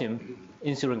 calcium,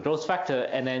 insulin growth factor,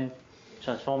 and then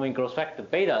transforming growth factor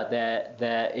beta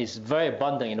that is very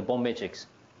abundant in the bone matrix.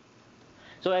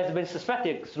 So it has been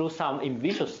suspected through some in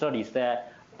vitro studies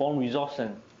that bone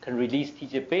resorption can release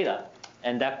TGF beta,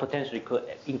 and that potentially could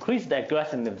increase the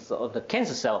aggressiveness of the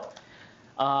cancer cell.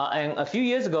 And a few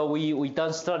years ago, we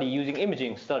done study using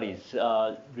imaging studies,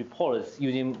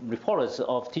 using reporters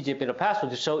of TGF beta pathway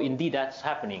to show indeed that's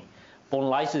happening. Bone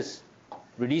lysis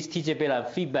release TGF beta and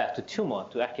feedback to tumor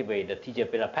to activate the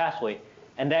TGF beta pathway,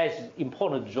 and that is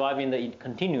important to driving the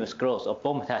continuous growth of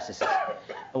bone metastasis.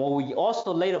 And what we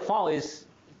also later found is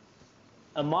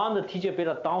among the TGF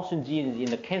beta downstream genes in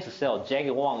the cancer cell,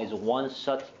 JAG1 is one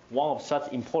of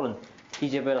such important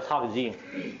TGF beta target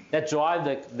gene that drive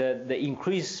the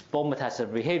increased bone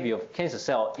metastatic behavior of cancer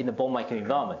cell in the bone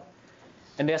microenvironment.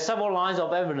 And there are several lines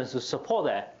of evidence to support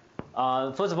that.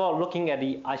 First of all, looking at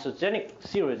the isogenic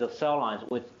series of cell lines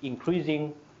with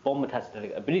increasing bone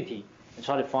metastatic ability and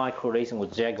try to find correlation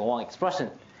with JAG1 expression.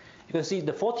 You can see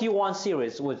the 41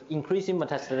 series with increasing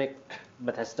metastatic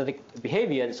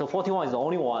behavior. So 41 is the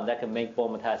only one that can make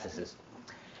bone metastasis.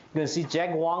 You can see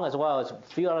JAK1 as well as a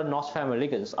few other Notch family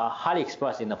ligands are highly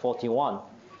expressed in the 41.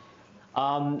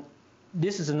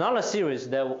 This is another series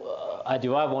that I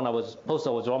derived when I was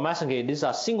postdoc with Rob Massenke. These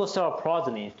are single-cell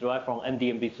progenies derived from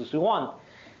MDMB231,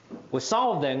 where some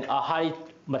of them are highly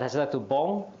metastatic to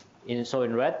bone, in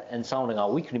red, and some of them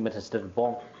are weakly metastatic to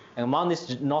bone. And among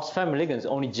these Notch family ligands,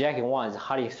 only JAK1 is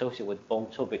highly associated with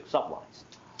bone tropic sublines.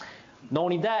 Not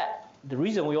only that, the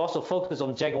reason we also focus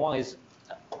on JAK1 is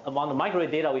among the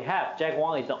microarray data we have,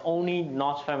 JAK1 is the only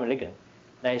Notch family ligand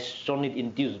that is strongly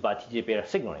induced by TGF-beta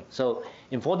signaling. So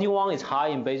in 41, it's high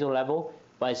in basal level,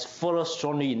 but it's further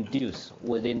strongly induced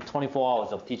within 24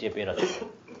 hours of TGF-beta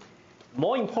treatment.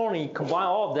 More importantly, combine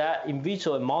all of that in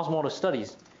vitro and mouse model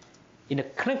studies. In the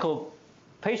clinical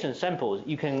patient samples,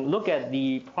 you can look at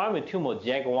the primary tumor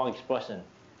JAK1 expression,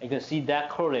 and you can see that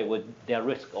correlate with their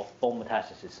risk of bone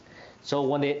metastasis. So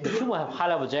when the tumor have high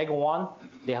level JAK1,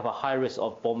 they have a high risk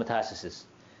of bone metastasis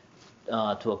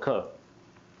to occur.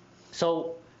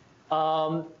 So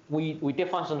we did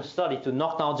functional study to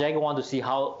knock down JAK1 to see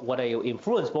whether it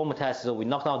influence bone metastasis. So we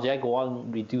knock down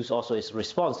JAK1, reduce also its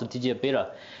response to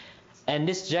TGF-beta. And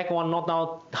this JAK1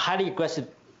 knockdown, highly aggressive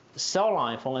cell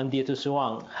line from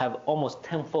MDA231 have almost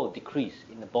tenfold decrease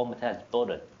in the bone metastasis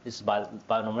burden. This is by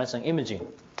bioluminescent imaging.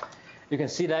 You can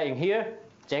see that in here,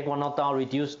 JAK1 knockdown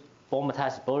reduced bone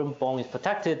metastasis burden, bone is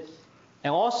protected.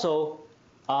 And also,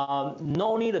 not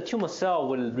only the tumor cell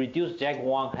will reduce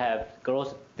JAK1 have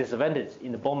growth disadvantage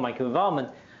in the bone microenvironment,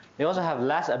 they also have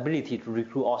less ability to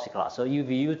recruit osteoclasts. So if you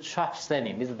use trap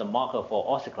staining, this is the marker for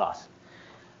osteoclasts.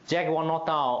 JAK1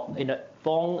 knockdown in the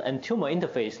bone and tumor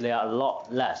interface, there are a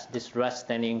lot less this red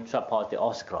staining trap positive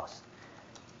osteoclasts.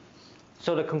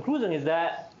 So the conclusion is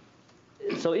that,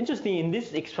 so interesting in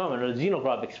this experiment, the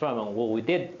xenograft experiment, what we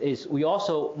did is we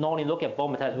also not only look at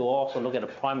bone metastasis, we also look at the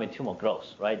primary tumor growth,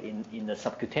 right, in the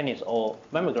subcutaneous or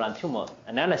mammary gland tumor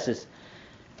analysis.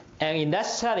 And in that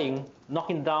setting,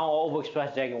 knocking down or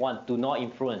overexpressed JAK1 do not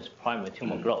influence primary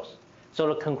tumor growth.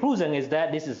 So the conclusion is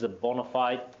that this is a bona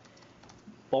fide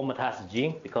bone metastasis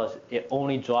gene because it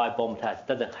only drives bone metastasis.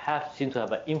 It doesn't seem to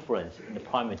have an influence in the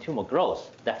primary tumor growth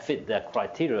that fit the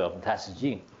criteria of metastasis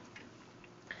gene.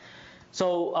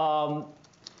 So,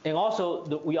 and also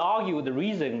we argue the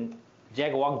reason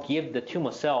JAK1 gives the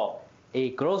tumor cell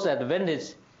a growth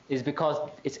advantage is because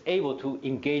it's able to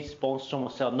engage bone stromal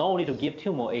cell, not only to give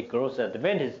tumor a growth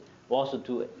advantage, but also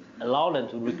to allow them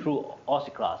to recruit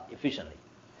osteoclasts efficiently.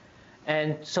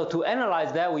 And so to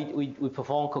analyze that, we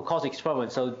perform co-cause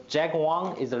experiments. So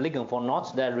JAK1 is a ligand for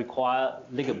Notch that require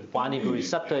ligand binding to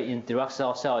receptor in direct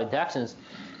cell-cell interactions.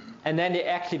 And then they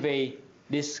activate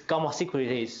this gamma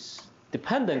secretase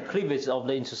dependent cleavage of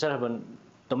the intracellular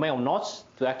domain of Notch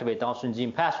to activate downstream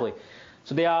gene pathway.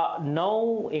 So there are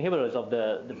no inhibitors of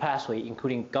the pathway,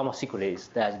 including gamma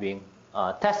secretase, that has been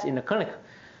tested in the clinic.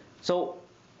 So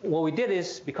what we did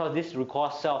is, because this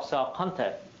requires cell-cell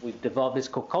contact, we developed this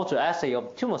co-culture assay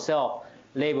of tumor cell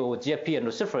labeled with GFP and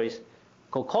luciferase,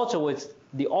 co-culture with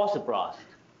the osteoblasts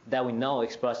that we know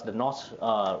express the Notch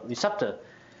receptor.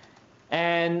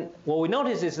 And what we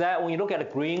notice is that when you look at the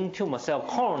green tumor cell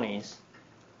colonies,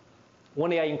 when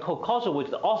they are in co-culture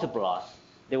with the osteoblasts,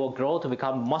 they will grow to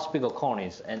become much bigger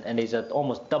colonies, and it's at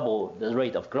almost double the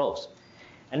rate of growth.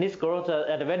 And this growth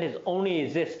advantage only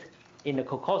exists in the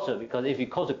co-culture because if you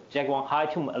culture JAK1 high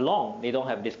tumor alone, they don't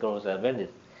have this growth advantage.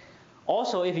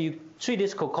 Also, if you treat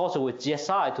this co-culture with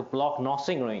GSI to block Notch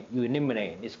signaling, you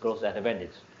eliminate this growth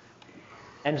advantage.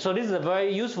 And so this is a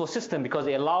very useful system because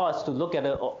it allows us to look at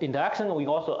the interaction, and we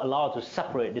also allow us to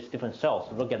separate these different cells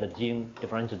to look at the gene,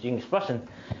 differential gene expression.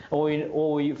 And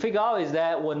what we figure out is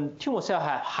that when tumor cells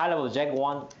have high level of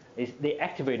JAK1, they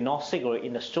activate Notch signaling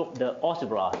in the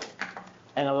osteoblast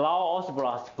and allow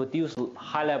osteoblasts to produce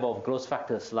high level of growth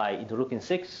factors like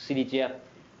interleukin-6, CDGF,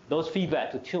 those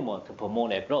feedback to tumor to promote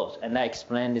their growth. And that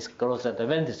explains this growth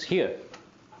advantage here.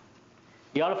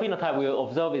 The other phenotype we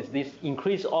observe is this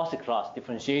increased osteoclast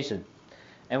differentiation.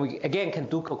 And we, again, can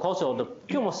do co-culture of the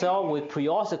tumor cell with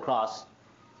pre-osteoclasts,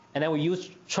 and then we use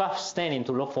trap staining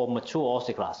to look for mature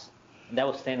osteoclasts. That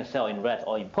will stain the cell in red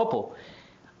or in purple.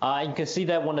 You can see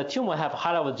that when the tumor have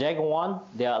high level JAK1,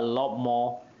 there are a lot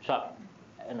more trap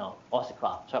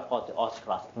osteoclast, trap positive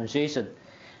osteoclast differentiation.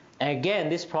 And again,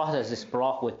 this process is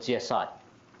blocked with GSI.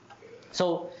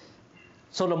 So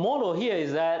the model here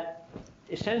is that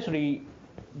essentially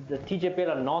the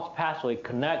TGF-beta Notch pathway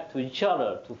connect to each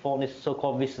other to form this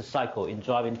so-called vicious cycle in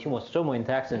driving tumor stromal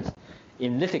interactions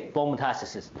in lytic bone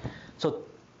metastasis. So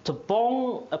the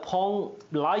bone, upon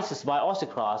lysis by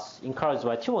osteoclast encouraged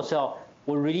by tumor cell,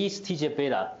 will release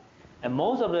TGF-beta. And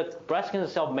most of the breast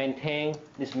cancer cells maintain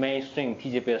this mainstream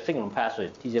TGF-beta signaling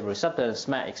pathway, TGF receptor and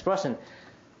SMAC expression.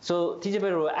 So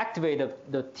TGF-beta will activate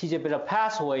the TGF-beta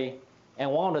pathway,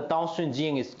 and one of the downstream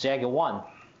genes is JAG1.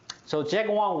 So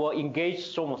JAG1 will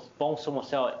engage bone stromal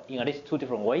cell in at least 2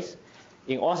 different ways.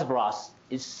 In osteoblasts,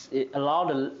 it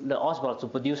allows the osteoblasts to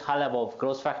produce high level of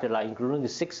growth factor like including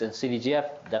 6 and CDGF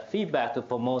that feedback to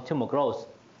promote tumor growth.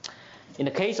 In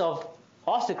the case of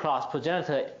osteoclast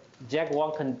progenitor,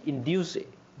 JAG1 can induce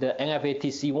the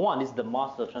NFATC1. This is the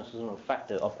master transcriptional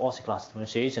factor of osteoclast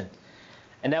differentiation.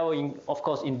 And that will, of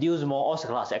course, induce more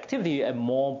osteoclast activity and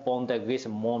more bone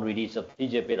degradation, more release of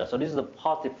TGF-beta. So this is a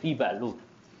positive feedback loop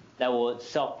that will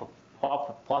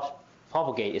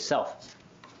self-propagate itself.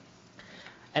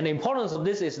 And the importance of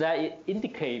this is that it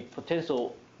indicates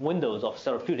potential windows of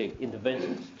therapeutic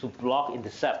interventions to block,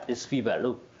 intercept this feedback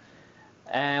loop.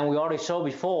 And we already showed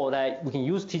before that we can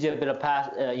use TGF-beta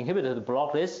inhibitor to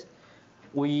block this.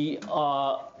 We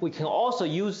can also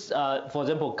use, for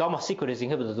example, gamma secretase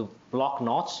inhibitor to block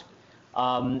NOTCH.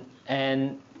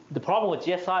 And the problem with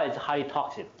GSI is highly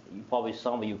toxic.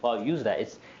 Some of you probably use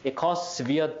that. It causes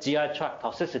severe GI tract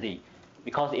toxicity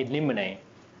because it eliminates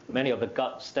many of the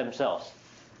gut stem cells.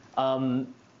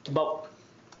 But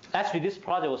actually, this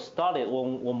project was started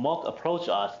when Merck approached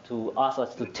us to ask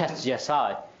us to test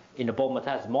GSI in the bone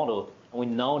metastasis model, and we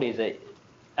know there's an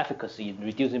efficacy in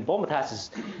reducing bone metastasis.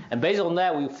 And based on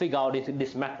that, we figure out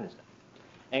this mechanism,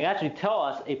 and actually tell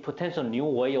us a potential new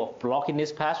way of blocking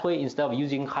this pathway. Instead of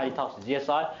using highly toxic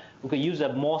GSI, we could use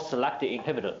a more selective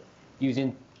inhibitor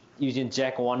using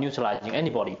JAK1 neutralizing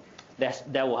antibody.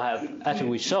 That will have, actually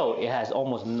we show it has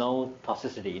almost no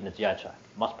toxicity in the GI tract,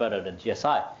 much better than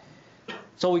GSI.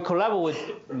 So we collaborate with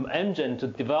Amgen to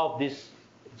develop this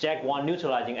JAK1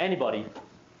 neutralizing antibody.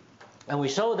 And we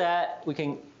show that we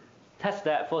can test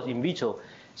that first in vitro.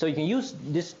 So you can use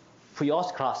this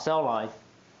pre-osteoclast cell line,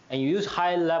 and you use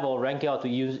high level RANKL to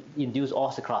induce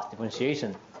osteoclast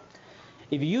differentiation.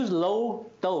 If you use low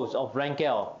dose of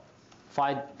RANKL,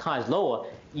 5 times lower,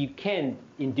 you can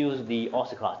induce the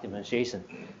osteoclast differentiation.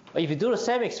 But if you do the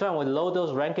same experiment with low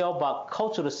dose RANKL but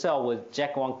culture the cell with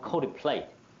JAK1 coated plate,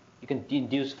 you can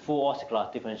induce full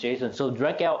osteoclast differentiation. So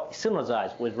RANKL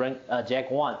synergizes with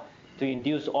JAK1 to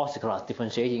induce osteoclast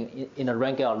differentiation in a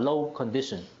RANKL low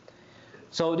condition.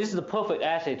 So this is the perfect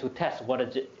assay to test whether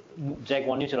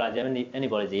JAK1 neutralizing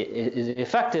antibody is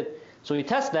effective. So we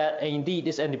test that, and indeed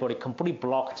this antibody completely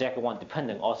blocks JAK1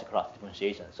 dependent osteoclast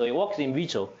differentiation. So it works in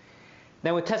vitro.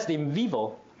 Then we test in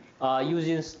vivo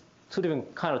using 2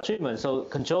 different kinds of treatments. So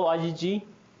control IgG,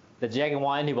 the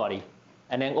JAK1 antibody,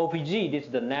 and then OPG. This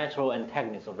is the natural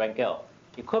antagonist of RANKL,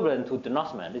 equivalent to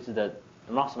denosumab.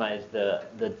 Denosumab is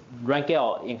the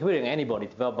RANKL inhibiting antibody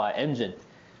developed by Amgen.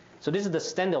 So this is the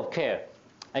standard of care.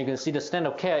 And you can see the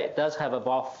standard of care, it does have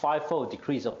about 5-fold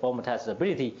decrease of bone metastasis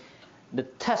ability. The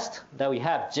test that we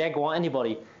have, JAK1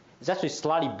 antibody, is actually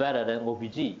slightly better than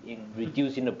OPG in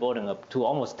reducing the burden up to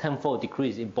almost 10-fold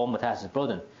decrease in bone metastasis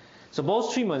burden. So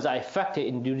both treatments are effective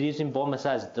in reducing bone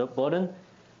metastasis burden.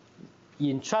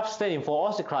 In trap staining for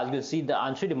osteoclast, you can see the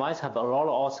untreated mice have a lot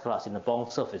of osteoclast in the bone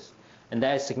surface, and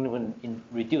that is significantly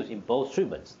reduced in both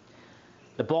treatments.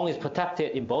 The bone is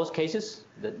protected in both cases.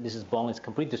 This bone is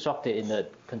completely disrupted in the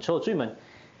control treatment.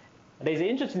 There's an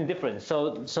interesting difference.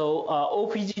 So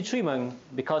OPG treatment,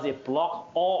 because it blocks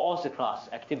all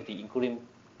osteoclast activity, including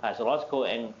pathological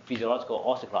and physiological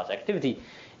osteoclast activity,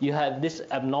 you have this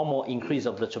abnormal increase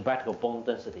of the trabecular bone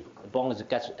density. The bone is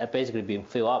basically being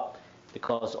filled up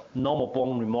because normal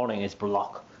bone remodeling is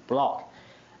blocked.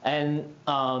 And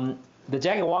the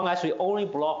JAK1 actually only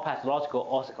blocks pathological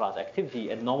osteoclast activity,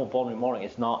 and normal bone remodeling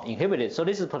is not inhibited. So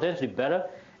this is potentially better.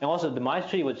 And also the mice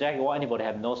treated with JAK1 antibody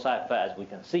have no side effects, as we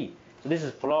can see. So this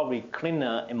is probably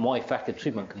cleaner and more effective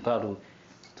treatment compared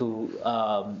to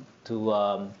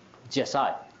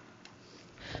GSI.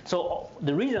 So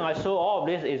the reason I show all of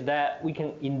this is that we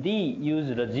can indeed use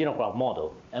the xenograft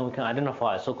model, and we can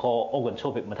identify a so-called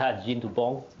organotropic metastatic gene to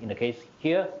bone. In the case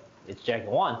here, it's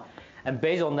JAK1. And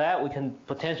based on that, we can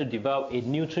potentially develop a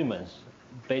new treatments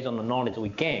based on the knowledge we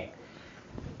gain.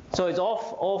 So it's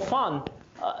all fun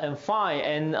and fine,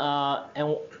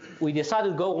 and we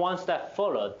decided to go one step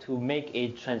further to make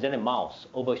a transgenic mouse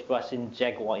overexpressing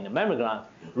JAK1 in the mammary gland.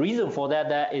 Reason for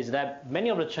that is that many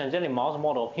of the transgenic mouse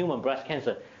model of human breast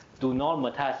cancer do not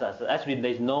metastasize. Actually,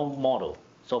 there's no model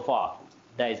so far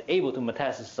that is able to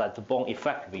metastasize to bone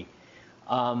effectively.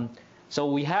 So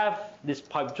we have this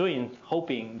pipe dream,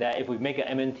 hoping that if we make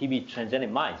an MNTB transgenic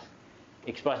mice,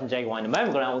 expressing JAG1 in the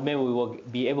mammogram, maybe we will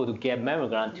be able to get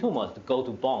mammogram tumors to go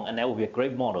to bone, and that would be a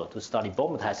great model to study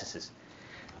bone metastasis.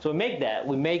 So we make that.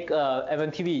 We make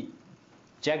MNTV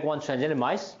JAG1 transgenic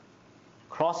mice,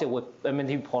 cross it with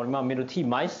MNTV polymer middle T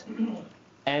mice,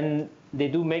 and they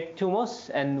do make tumors,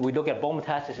 and we look at bone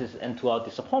metastasis, and to our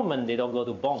disappointment, they don't go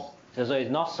to bone. So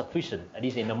it's not sufficient, at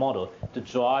least in the model, to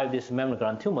drive these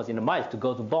mammogram tumors in the mice to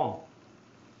go to bone.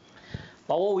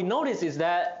 But what we notice is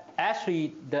that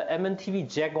actually the MNTV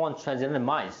JAG1 transgenic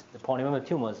mice, the polymorphic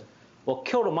tumors, will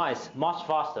kill the mice much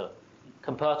faster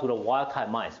compared to the wild-type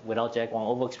mice without JAG1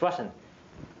 overexpression.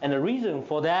 And the reason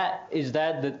for that is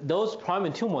that those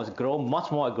primary tumors grow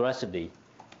much more aggressively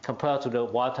compared to the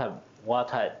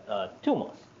wild-type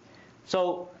tumors.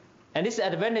 So, and this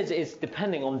advantage is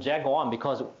depending on JAG1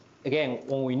 because, again,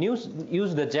 when we use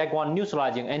the JAG1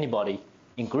 neutralizing antibody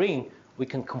in green, we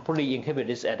can completely inhibit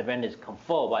this advantage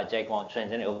conferred by JAG1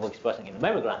 transgenic overexpressing in the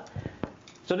mammogram.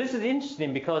 So this is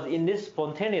interesting because in this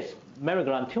spontaneous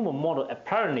mammogram tumor model,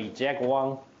 apparently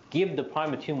JAG1 gives the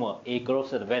primary tumor a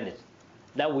growth advantage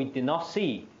that we did not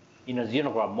see in the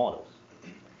xenograft models.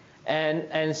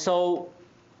 And so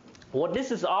what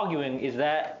this is arguing is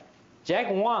that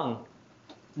JAG1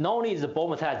 not only is a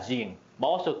bone metastasis gene, but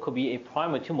also could be a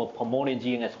primary tumor promoting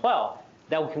gene as well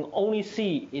that we can only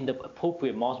see in the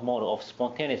appropriate mouse model of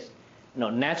spontaneous,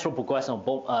 natural progression of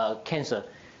bone, cancer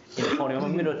in the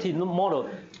polymorphic T model.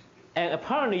 And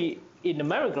apparently in the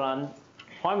mammogram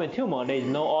primary tumor, there is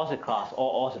no osteoclast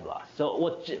or osteoblast.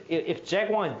 So if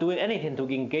JAG1 is doing anything to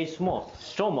engage small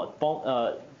stroma,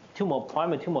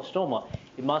 primary tumor stroma,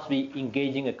 it must be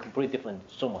engaging a completely different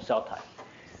stroma cell type.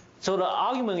 So the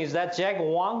argument is that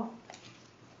JAG1,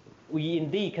 we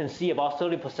indeed can see about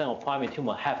 30% of primary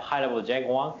tumors have high level of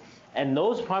JAG1, and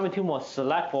those primary tumors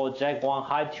select for JAG1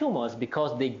 high tumors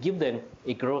because they give them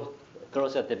a growth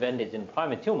advantage in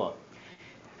primary tumor.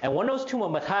 And when those tumor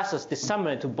metastases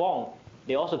disseminate to bone,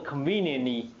 they also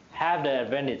conveniently have the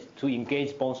advantage to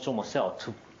engage bone stroma cell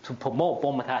to promote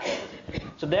bone metastasis.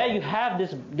 So there you have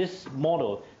this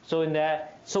model. So in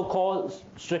that so-called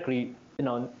strictly,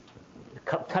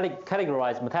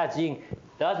 categorized metastasis gene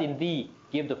does indeed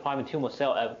give the primary tumor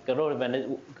cell a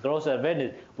growth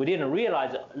advantage. We didn't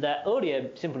realize that earlier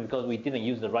simply because we didn't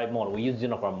use the right model. We used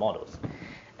xenograft models.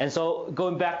 And so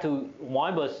going back to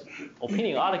Weinberg's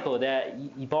opinion article that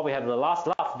you probably have the last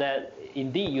laugh that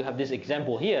indeed you have this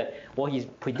example here. What he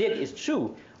predicted is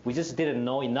true. We just didn't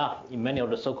know enough in many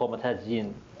of the so-called metastasis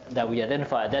genes that we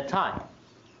identified at that time.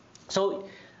 So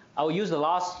I will use the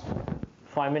last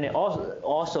 5 minutes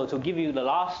also to give you the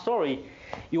last story.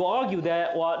 You argue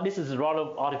that, well, this is rather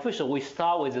artificial. We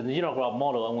start with the xenograft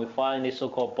model and we find this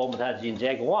so-called bone metastasis gene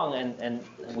JAG1, and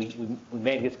we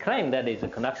make this claim that there's a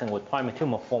connection with primary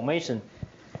tumor formation.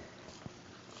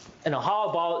 And how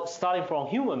about starting from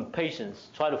human patients,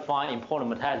 try to find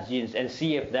important metastasis genes and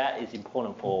see if that is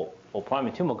important for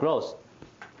primary tumor growth?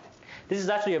 This is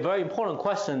actually a very important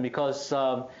question because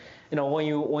when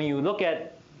you look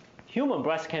at human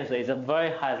breast cancer, it's a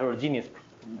very heterogeneous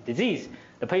disease.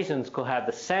 The patients could have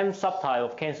the same subtype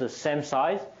of cancer, same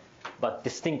size, but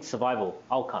distinct survival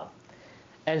outcome.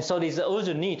 And so there's an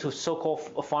urgent need to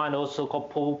find those so-called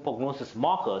poor prognosis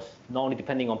markers, not only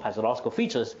depending on pathological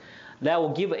features, that will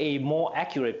give a more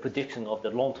accurate prediction of the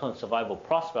long-term survival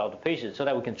prospect of the patient so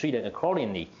that we can treat them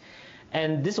accordingly.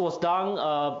 And this was done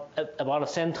about the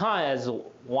same time as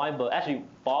Weinberg actually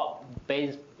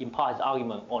based in part his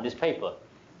argument on this paper.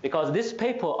 Because this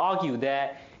paper argued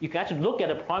that you can actually look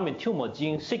at a primary tumor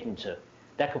gene signature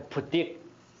that could predict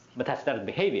metastatic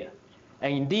behavior.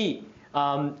 And indeed,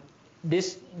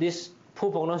 this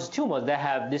poor prognosis tumors that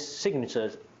have these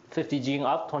signatures, 50 gene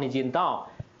up, 20 gene down,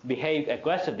 behave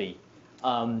aggressively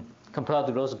compared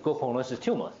to those good prognosis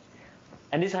tumors.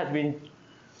 And this has been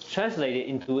translated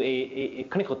into a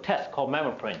clinical test called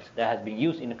MammoPrint that has been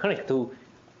used in the clinic to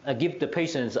give the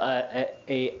patients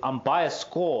a unbiased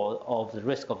score of the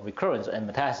risk of recurrence and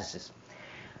metastasis.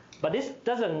 But this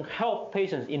doesn't help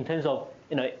patients in terms of,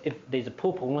 if there's a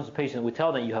poor prognosis patient, we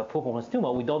tell them you have poor prognosis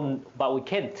tumor, but we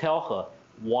can't tell her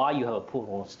why you have a poor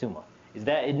prognosis tumor. Is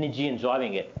there any gene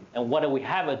driving it? And whether we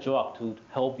have a drug to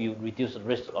help you reduce the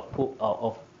risk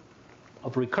of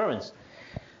recurrence.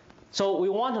 So we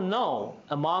want to know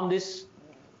among this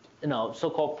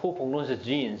so-called poor prognosis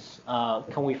genes,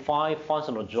 can we find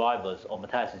functional drivers of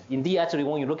metastasis? Indeed, actually,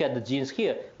 when you look at the genes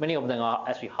here, many of them are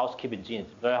actually housekeeping genes.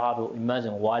 Very hard to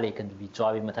imagine why they can be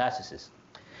driving metastasis.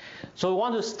 So we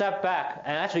want to step back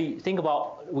and actually think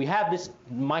about, we have this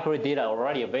microarray data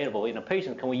already available in a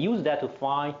patient. Can we use that to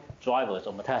find drivers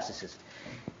of metastasis?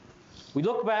 We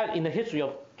look back in the history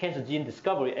of cancer gene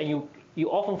discovery, and you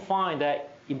often find that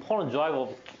important drivers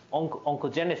of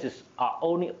oncogenesis are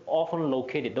only often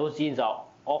located, those genes are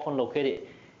often located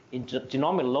in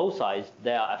genomic loci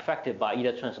that are affected by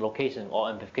either translocation or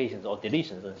amplifications or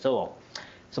deletions and so on.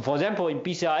 So for example, in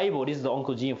BCR-ABL, this is the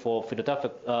oncogene for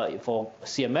for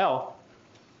CML.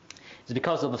 It's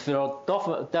because of the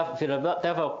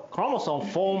Philadelphia chromosome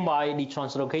formed by the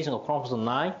translocation of chromosome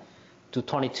 9 to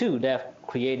 22 that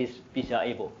create this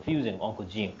BCR-ABL fusion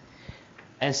oncogene.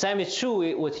 And same is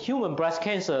true with human breast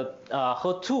cancer.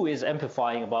 HER2 is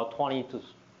amplifying about 20 to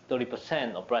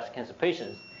 30% of breast cancer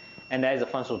patients, and that is a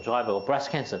functional driver of breast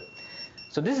cancer.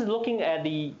 So this is looking at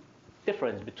the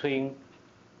difference between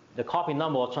the copy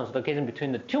number or translocation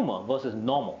between the tumor versus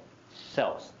normal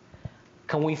cells.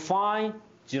 Can we find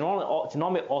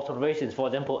genomic alterations, for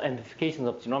example, amplifications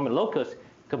of genomic locus,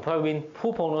 comparing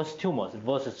poor prognosis tumors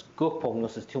versus good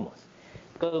prognosis tumors?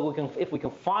 Because if we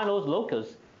can find those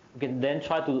locus, we can then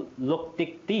try to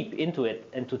dig deep into it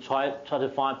and to try to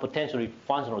find potentially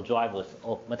functional drivers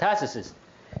of metastasis.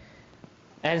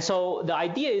 And so the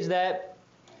idea is that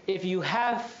if you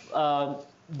have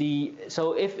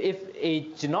if a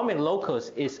genomic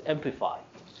locus is amplified,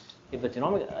 if a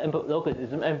genomic locus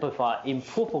is amplified in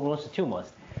poor prognosis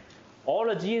tumors, all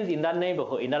the genes in that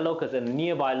neighborhood, in that locus and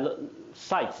nearby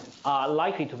sites are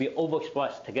likely to be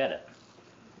overexpressed together.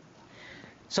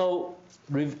 So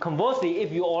conversely,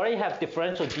 if you already have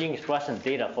differential gene expression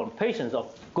data from patients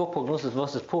of good prognosis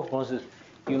versus poor prognosis,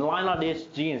 you line up these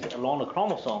genes along the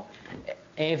chromosome,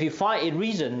 and if you find a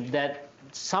reason that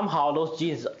somehow those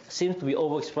genes seem to be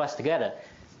overexpressed together,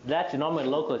 that genomic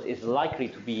locus is likely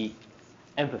to be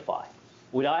amplified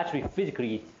without actually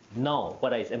physically know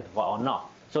whether it's amplified or not.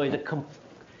 So it's a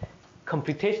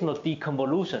computational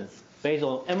deconvolution based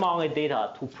on mRNA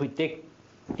data to predict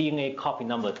DNA copy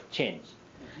number change.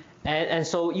 And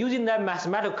so using that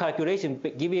mathematical calculation,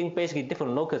 giving basically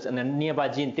different locus and then nearby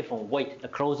gene different weight, the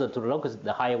closer to the locus,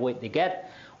 the higher weight they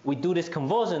get, we do this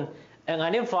conversion and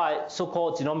identify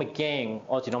so-called genomic gain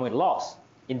or genomic loss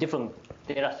in different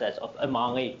data sets of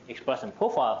mRNA expression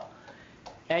profile.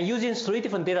 And using 3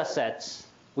 different data sets,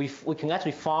 we can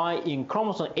actually find in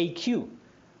chromosome AQ,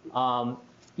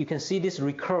 you can see this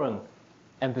recurrent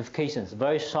amplifications,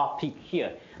 very sharp peak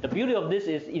here. The beauty of this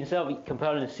is instead of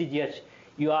comparing CGH,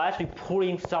 you are actually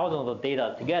pulling thousands of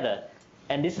data together,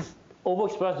 and this is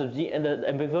overexpression of gene, and the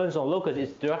amplification of locus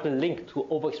is directly linked to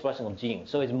overexpression of genes.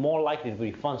 So it's more likely to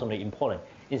be functionally important.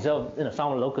 Instead of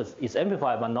some locus is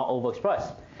amplified but not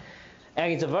overexpressed.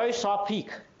 And it's a very sharp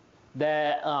peak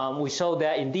that we show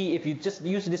that indeed if you just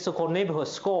use this so-called neighborhood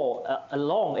score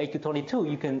along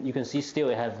AQ22, you can see still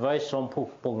it has very strong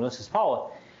prognosis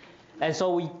power. And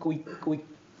so we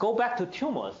go back to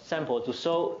tumor sample to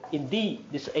show indeed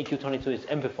this AQ22 is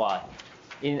amplified.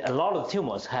 In a lot of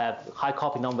tumors have high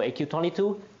copy number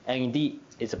AQ22, and indeed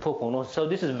it's a poor prognosis. So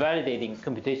this is validating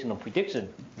computational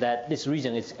prediction that this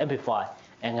region is amplified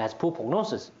and has poor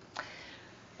prognosis.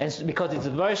 And because it's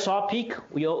a very sharp peak,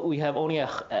 we have only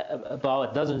about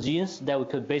a dozen genes that we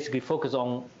could basically focus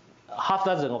on, half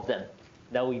dozen of them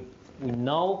that we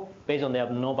know based on their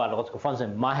no biological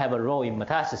function might have a role in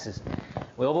metastasis.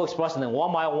 We overexpress them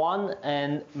one by one,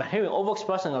 and having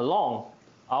overexpression along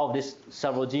out of these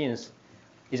several genes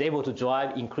is able to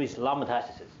drive increased lung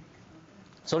metastasis.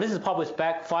 So this is published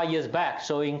back 5 years back,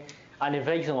 showing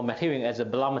identification of Metastasis as a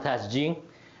lung metastasis gene,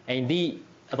 and indeed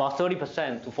about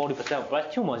 30% to 40% of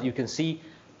breast tumors, you can see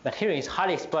Metastasis is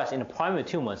highly expressed in the primary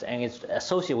tumors and it's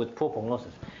associated with poor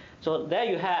prognosis. So there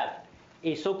you have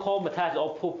a so-called metastasis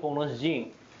or poor prognosis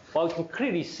gene, but we can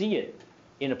clearly see it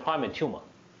in the primary tumor.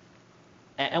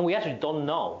 And we actually don't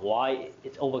know why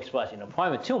it's overexpressed in the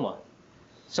primary tumor.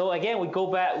 So again, we go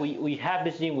back, we have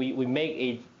this gene, we make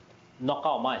a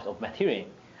knockout mice of Metastasis.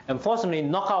 Unfortunately,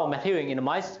 knockout of Metastasis in the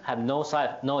mice have no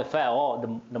effect at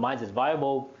all. The mice is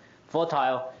viable,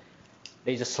 fertile.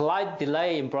 There's a slight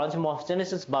delay in branching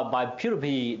morphogenesis, but by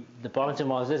puberty, the branching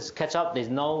morphogenesis catch up. There's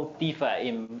no defect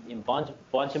in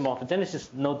branching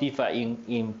morphogenesis, no defect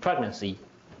in pregnancy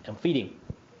and feeding.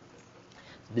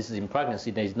 This is in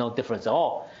pregnancy, there's no difference at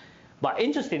all. But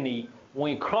interestingly,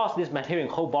 when you cross this Metastasis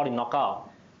whole body knockout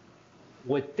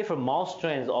with different mouse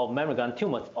strains of mammary gland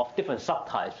tumors of different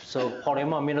subtypes, so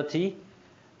polyoma immunity,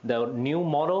 the new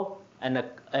model, and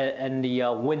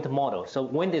the Wind model. So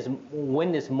Wind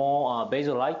is more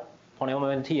basal-like,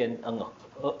 polyoma immunity, and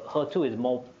HER2 is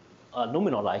more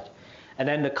luminal-like. And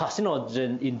then the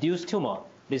carcinogen-induced tumor,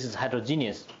 this is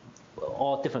heterogeneous,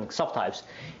 all different subtypes.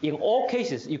 In all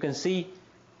cases, you can see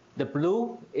the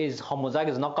blue is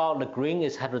homozygous knockout, the green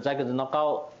is heterozygous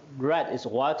knockout, red is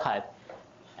wild type.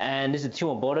 And this is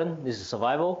tumor burden, this is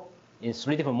survival in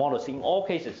 3 different models. In all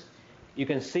cases, you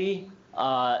can see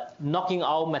knocking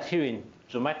out Methylene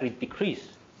dramatically decrease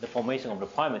the formation of the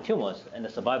primary tumors, and the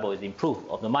survival is improved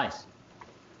of the mice.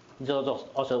 So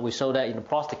also we saw that in the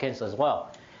prostate cancer as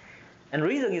well. And the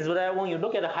reason is that when you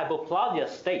look at the hypoplasia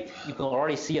state, you can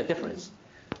already see a difference.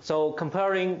 So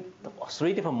comparing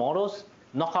 3 different models,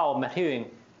 knockout Methylene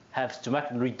has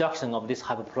dramatic reduction of this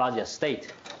hypoplasia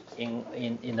state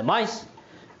in the mice.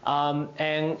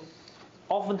 And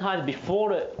oftentimes before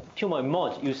the tumor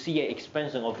emerges, you see an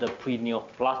expansion of the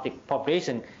pre-neoplastic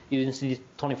population using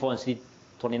CD24 and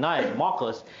CD29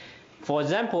 markers. For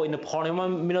example, in the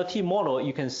polymer T model,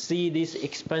 you can see this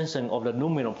expansion of the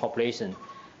luminal population.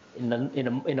 In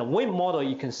the WIM model,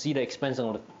 you can see the expansion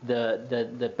of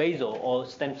the basal or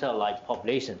stem cell-like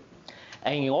population.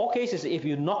 And in all cases, if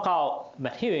you knock out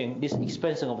Methylene, this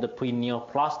expansion of the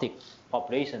pre-neoplastic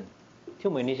population,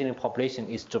 tumor initiating population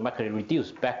is dramatically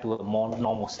reduced back to a more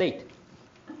normal state.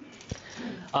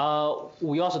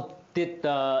 We also did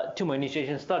the tumor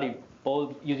initiation study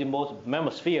using both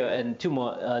mammosphere and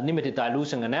tumor limited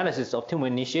dilution analysis of tumor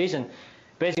initiation,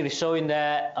 basically showing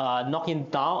that knocking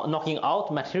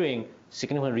out Methylene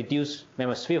significantly reduced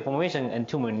mammosphere formation and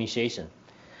tumor initiation.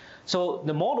 So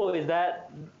the model is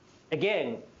that,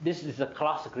 again, this is a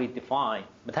classically defined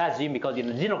metastasis gene because in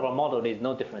the xenograft model, there is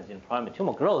no difference in primary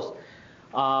tumor growth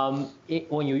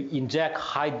when you inject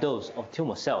high dose of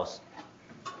tumor cells.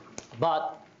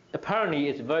 But apparently,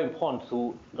 it's very important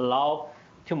to allow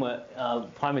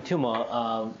primary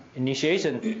tumor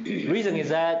initiation. Reason is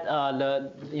that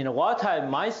the wild-type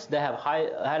mice that have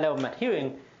high level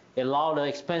Methylene allow the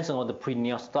expansion of the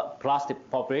pre-neoplastic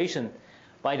population.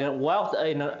 But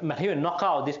in a Methylene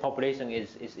knockout, this population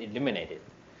is eliminated.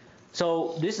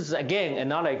 So this is again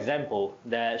another example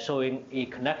that showing a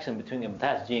connection between a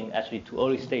metastasis gene actually to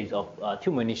early stage of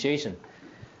tumor initiation.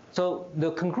 So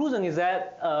the conclusion is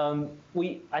that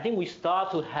I think we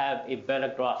start to have a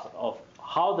better grasp of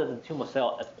how does the tumor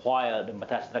cell acquire the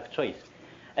metastatic trace.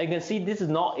 And you can see this is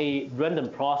not a random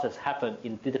process happen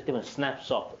in different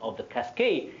snapshots of the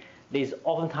cascade. There's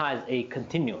oftentimes a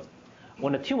continuum.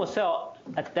 When the tumor cell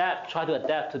try to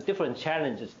adapt to different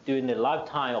challenges during the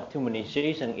lifetime of tumor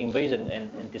initiation, invasion,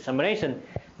 and dissemination,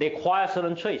 they acquire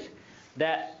certain traits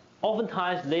that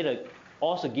oftentimes later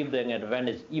also give them an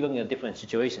advantage even in a different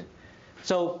situation.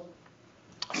 So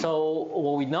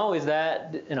what we know is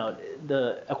that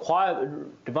the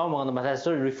acquired development of the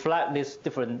metastasis reflect these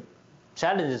different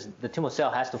challenges the tumor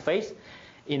cell has to face.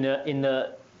 In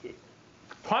the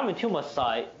primary tumor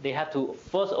side, they have to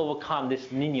first overcome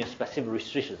this lineage-specific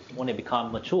restrictions when they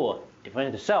become mature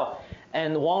differentiated cell.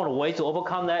 And one of the ways to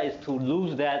overcome that is to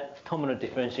lose that terminal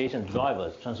differentiation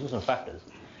drivers, transcription factors.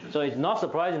 So it's not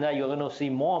surprising that you're going to see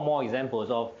more and more examples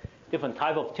of different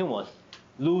types of tumors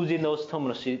losing those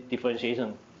terminal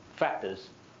differentiation factors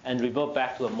and revert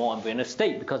back to a more embryonic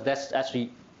state, because that's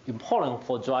actually important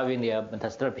for driving their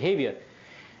metastatic behavior.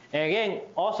 And again,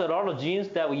 also a lot of genes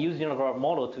that we use in our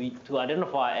model to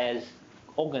identify as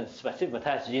organ-specific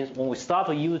metastasis genes, when we start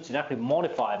to use genetically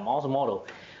modified mouse model,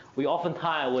 we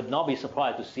oftentimes would not be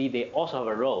surprised to see they also have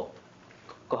a role,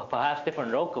 perhaps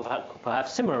different role,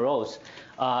 perhaps similar roles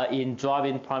in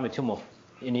driving primary tumor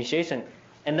initiation.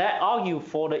 And that argues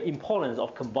for the importance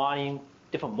of combining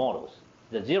different models,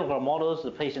 the xenograft models,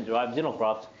 the patient-derived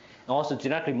xenografts, and also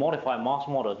genetically modified mouse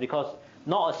models, because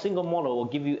not a single model will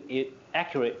give you an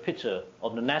accurate picture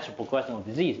of the natural progression of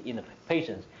disease in the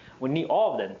patients. We need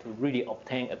all of them to really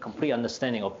obtain a complete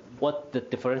understanding of what the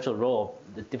differential role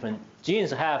the different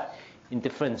genes have in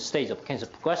different stages of cancer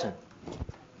progression.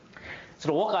 So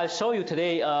the work I show you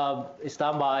today is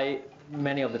done by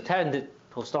many of the talented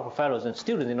postdoctoral fellows and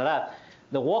students in the lab.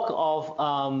 The work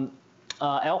of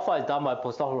alpha is done by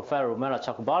postdoctoral fellow Mela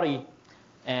Chakrabarty,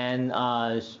 and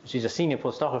she's a senior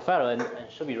postdoctoral fellow, and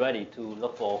she'll be ready to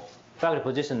look for faculty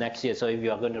position next year. So if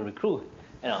you are going to recruit,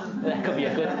 that could be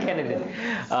a good candidate.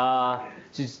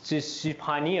 She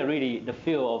pioneered really the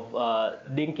field of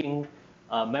linking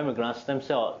mammary gland stem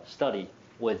cell study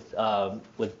with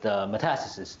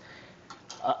metastasis.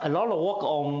 A lot of work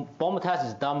on bone metastasis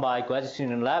is done by graduate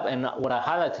students in the lab, and what I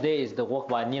highlight today is the work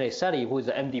by Nile Sethi, who is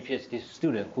an MD PhD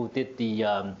student who did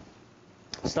the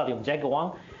study of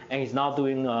JAG1, and he's now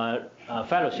doing a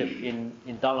fellowship in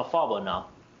Dana-Farber now,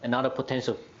 another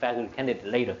potential faculty candidate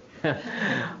later.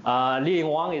 Li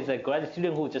Wang is a graduate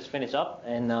student who just finished up,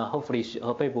 and hopefully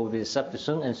her paper will be accepted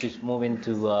soon, and she's moving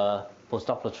to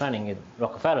postdoctoral training at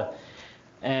Rockefeller.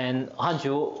 And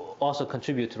Hanju also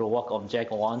contribute to the work of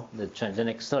JAG1, the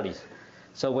transgenic studies.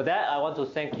 So with that, I want to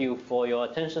thank you for your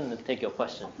attention and take your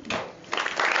question.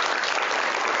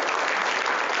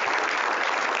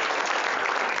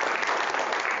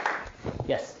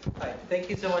 Yes? Hi. Thank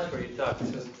you so much for your talk.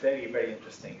 This was very, very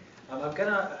interesting. I'm going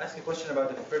to ask a question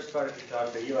about the first part of your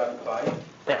talk, the UF5.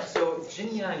 Yes. So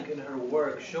Jin Yang in her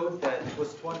work showed that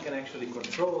twist1 can actually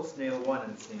control snail1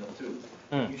 and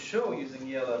snail2. You show using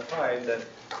ELF5 that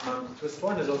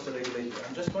twist1 is also regulated.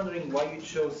 I'm just wondering why you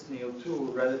chose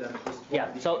snail2 rather than twist1. Yeah,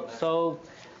 so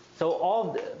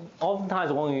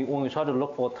oftentimes when we try to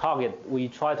look for a target, we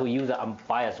try to use an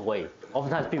unbiased way.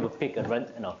 Oftentimes people pick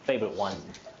a favorite one.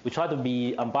 We try to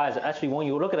be unbiased. Actually, when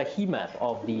you look at a heat map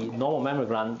of the normal mammary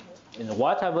gland, in the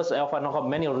wild type versus alpha knockout,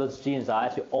 many of those genes are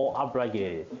actually all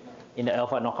upregulated in the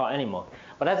alpha knockout animal.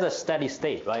 But that's a steady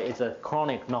state, right? It's a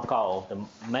chronic knockout of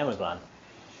the mammary gland.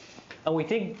 And we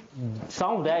think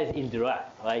some of that is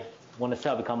indirect, right? When the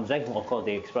cell becomes mesenchymal, of course,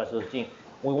 they express those genes.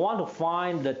 We want to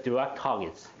find the direct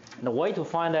targets. And the way to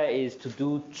find that is to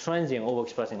do transient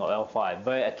overexpressing of L5,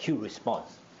 very acute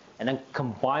response, and then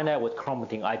combine that with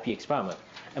chromatin IP experiment.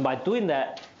 And by doing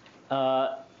that,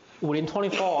 within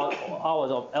 24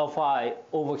 hours of L5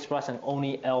 overexpressing,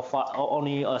 only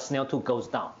SNL2 goes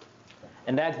down.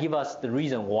 And that gives us the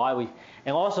reason why we,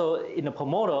 and also in the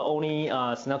promoter, only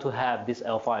SNL2 have this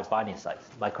L5 binding sites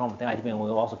by chromatin IP, and we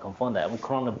also confirm that. We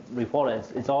report it,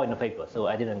 it's all in the paper, so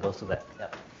I didn't go through that. Yeah.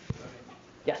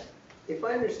 Yes? If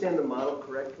I understand the model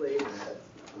correctly, that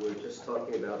we're just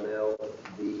talking about now,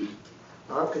 the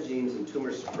oncogenes and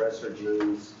tumor suppressor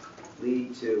genes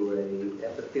lead to an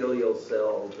epithelial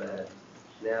cell that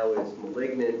now is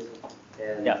malignant,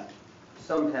 and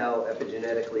somehow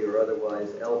epigenetically or otherwise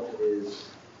ELF is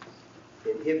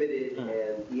inhibited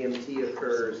and EMT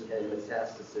occurs and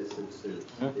metastasis ensues.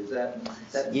 Is that?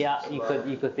 Yeah, you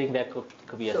could think that could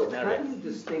be a scenario. So how do you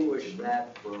distinguish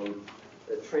that from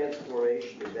the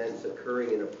transformation events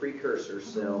occurring in a precursor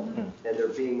cell and there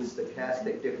being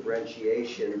stochastic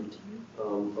differentiation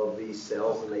of these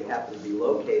cells, and they happen to be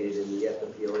located in the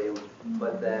epithelium,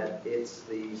 but that it's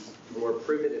these more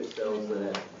primitive cells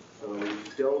that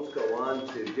don't go on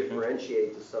to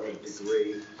differentiate to some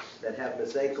degree, that have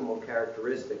mesenchymal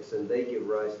characteristics, and they give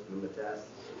rise to the metastasis?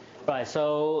 Right,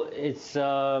 so it's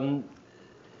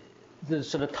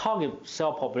the target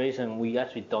cell population we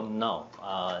actually don't know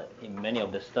in many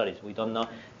of the studies. We don't know.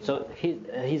 So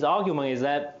his argument is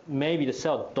that maybe the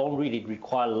cell don't really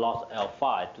require lots of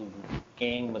L5 to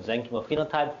gain mesenchymal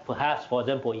phenotype. Perhaps, for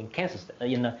example, in cancer,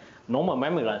 in a normal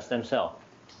mammary gland stem cell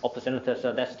or placental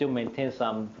cell that still maintains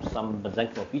some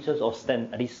mesenchymal features or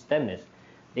at least stemness,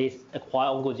 they acquire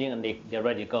oncogene and they're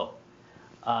ready to go.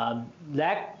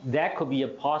 That could be a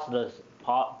possible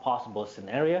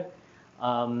scenario.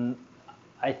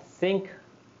 I think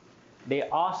there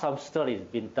are some studies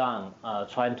being done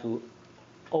trying to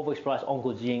overexpress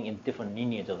oncogene in different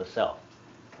lineages of the cell.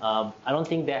 I don't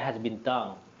think that has been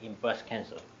done in breast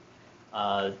cancer.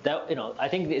 I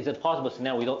think it's a possible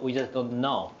scenario. We just don't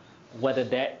know whether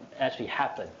that actually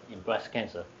happened in breast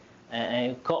cancer,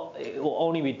 and it will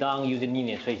only be done using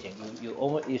linear tracing.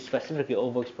 You specifically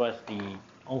overexpress the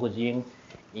oncogene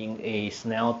in a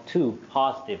SNL2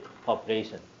 positive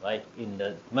population, right, in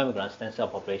the mammary gland stem cell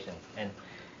population, and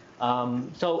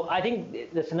so I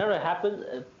think the scenario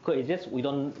happens. It's just we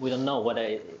don't know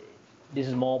whether this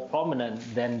is more prominent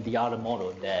than the other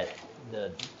model that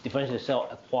the differentiated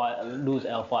cell lose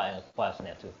alpha and acquire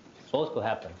SNL2. Both could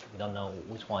happen. We don't know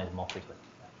which one is more frequent.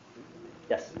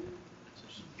 Yes.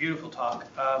 Beautiful talk.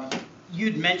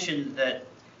 You'd mentioned that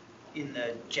in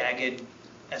the jagged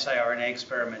siRNA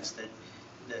experiments that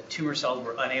the tumor cells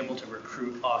were unable to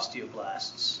recruit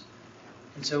osteoblasts.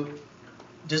 And so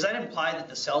does that imply that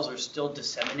the cells are still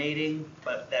disseminating,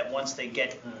 but that once they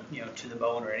get to the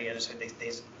bone or any other side,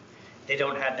 they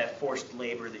don't have that forced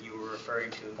labor that you were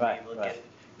referring to? Right. I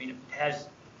mean,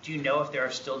 do you know if there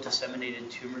are still disseminated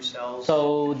tumor cells?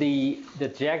 So the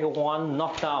JAG1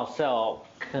 knockdown cell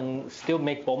can still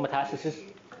make bone metastasis.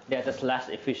 They're just less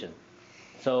efficient.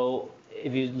 So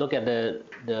if you look at the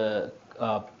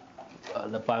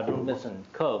bioluminescent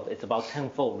curve, it's about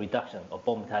 10-fold reduction of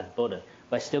bone metastasis burden,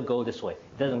 but it still goes this way.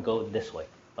 It doesn't go this way,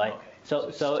 right? Okay.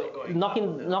 So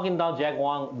knocking down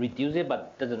JAG1 reduces it,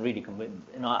 but doesn't really convert.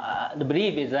 The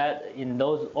belief is that in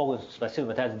those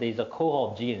organ-specific metastases, there's a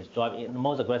cohort of genes driving the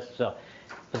most aggressive cell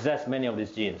possess many of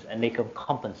these genes, and they can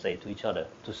compensate to each other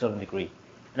to a certain degree.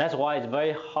 And that's why it's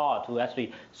very hard to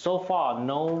actually, so far,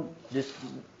 none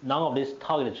of these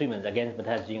targeted treatments against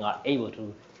metastasis gene are able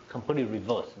to completely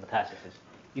reverse metastasis.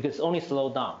 You can only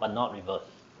slow down, but not reverse.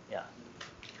 Yeah.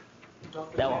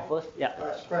 Dr. That one first? Yeah.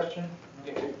 Last question.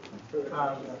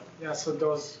 So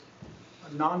does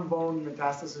non-bone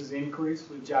metastasis increase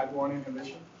with JAG1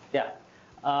 inhibition? Yeah.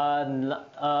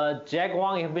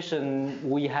 JAG1 inhibition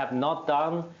we have not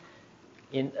done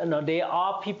There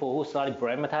are people who study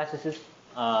brain metastasis,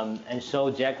 and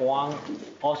so JAK1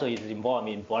 also is involved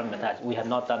in brain metastasis. We have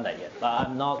not done that yet, but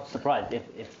I'm not surprised if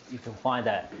you can find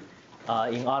that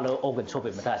in other organ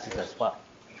tropic metastasis as well.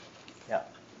 Yeah.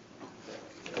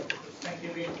 Thank you,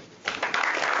 Yibin.